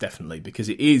Monsters definitely, because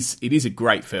it is a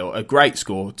great film, a great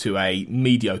score to a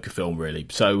mediocre film really.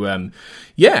 So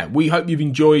yeah, we hope you've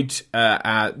enjoyed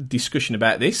our discussion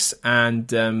about this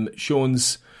and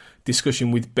Sean's discussion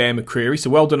with Bear McCreary.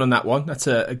 So well done on that one. That's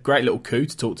a great little coup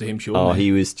to talk to him, Sean. Oh,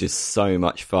 he was just so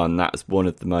much fun. That was one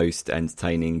of the most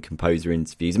entertaining composer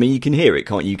interviews. I mean, you can hear it,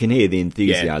 can't you? You can hear the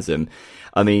enthusiasm. Yeah.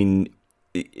 I mean,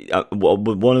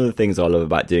 one of the things I love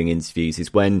about doing interviews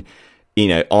is when, you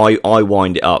know, I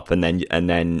wind it up and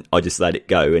then I just let it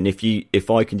go. And if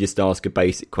I can just ask a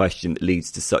basic question that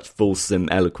leads to such fulsome,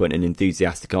 eloquent and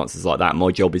enthusiastic answers like that,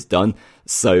 my job is done.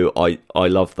 So I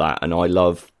love that, and I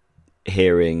love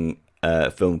hearing a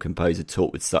film composer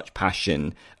talk with such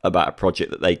passion about a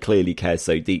project that they clearly care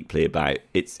so deeply about.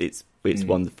 It's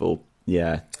wonderful.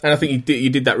 Yeah, and I think you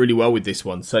did that really well with this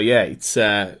one. So yeah, it's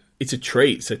a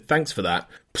treat. So thanks for that.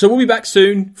 So we'll be back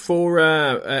soon for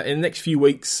in the next few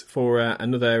weeks for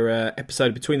another episode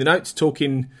of Between the Notes,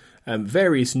 talking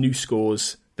various new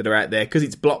scores that are out there, because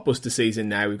it's blockbuster season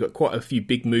now. We've got quite a few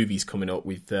big movies coming up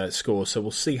with scores, so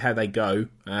we'll see how they go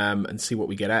and see what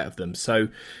we get out of them. So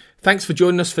thanks for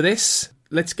joining us for this.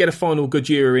 Let's get a final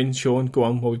Godzilla in, Sean. Go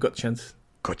on, while we've got the chance.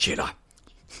 Godzilla.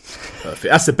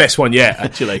 Perfect. That's the best one yet,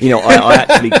 actually. You know, I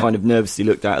actually kind of nervously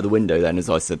looked out of the window then as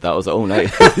I said that. I was like, oh no,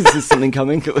 is there something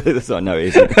coming? So no,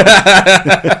 it isn't.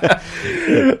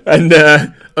 And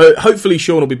hopefully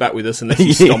Sean will be back with us unless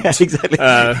he's stomped. Yeah, exactly.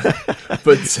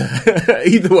 But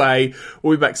either way,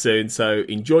 we'll be back soon. So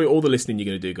enjoy all the listening you're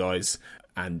going to do, guys.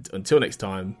 And until next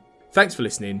time, thanks for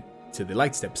listening to the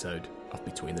latest episode of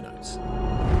Between the Notes.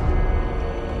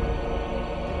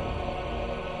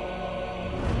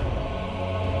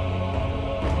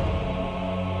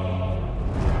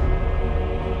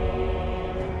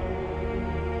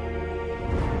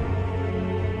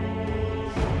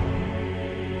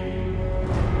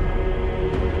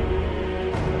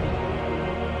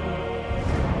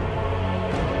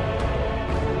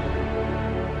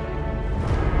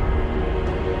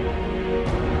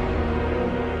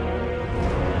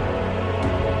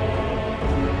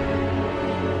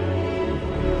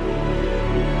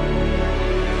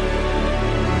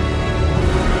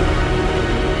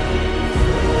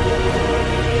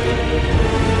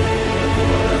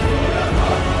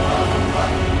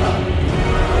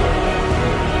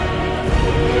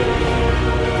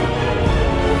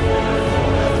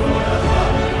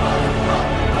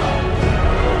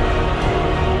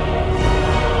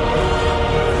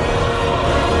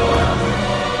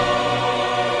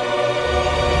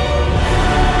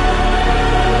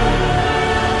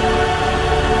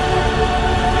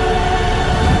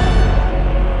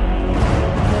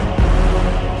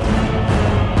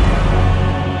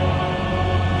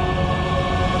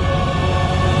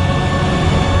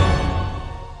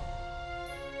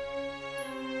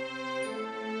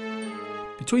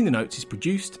 Between the Notes is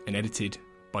produced and edited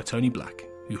by Tony Black,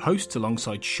 who hosts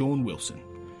alongside Sean Wilson.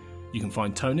 You can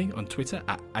find Tony on Twitter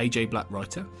at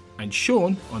AJBlackWriter and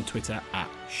Sean on Twitter at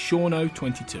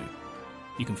Seano22.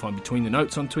 You can find Between the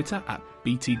Notes on Twitter at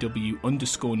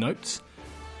BTW_notes,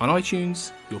 on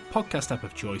iTunes, your podcast app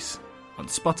of choice, on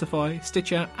Spotify,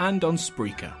 Stitcher and on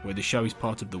Spreaker, where the show is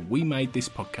part of the We Made This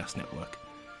podcast network.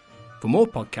 For more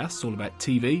podcasts all about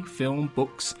TV, film,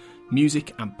 books,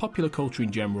 music and popular culture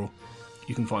in general,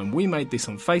 you can find We Made This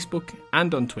on Facebook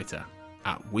and on Twitter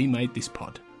at We Made This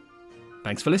Pod.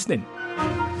 Thanks for listening.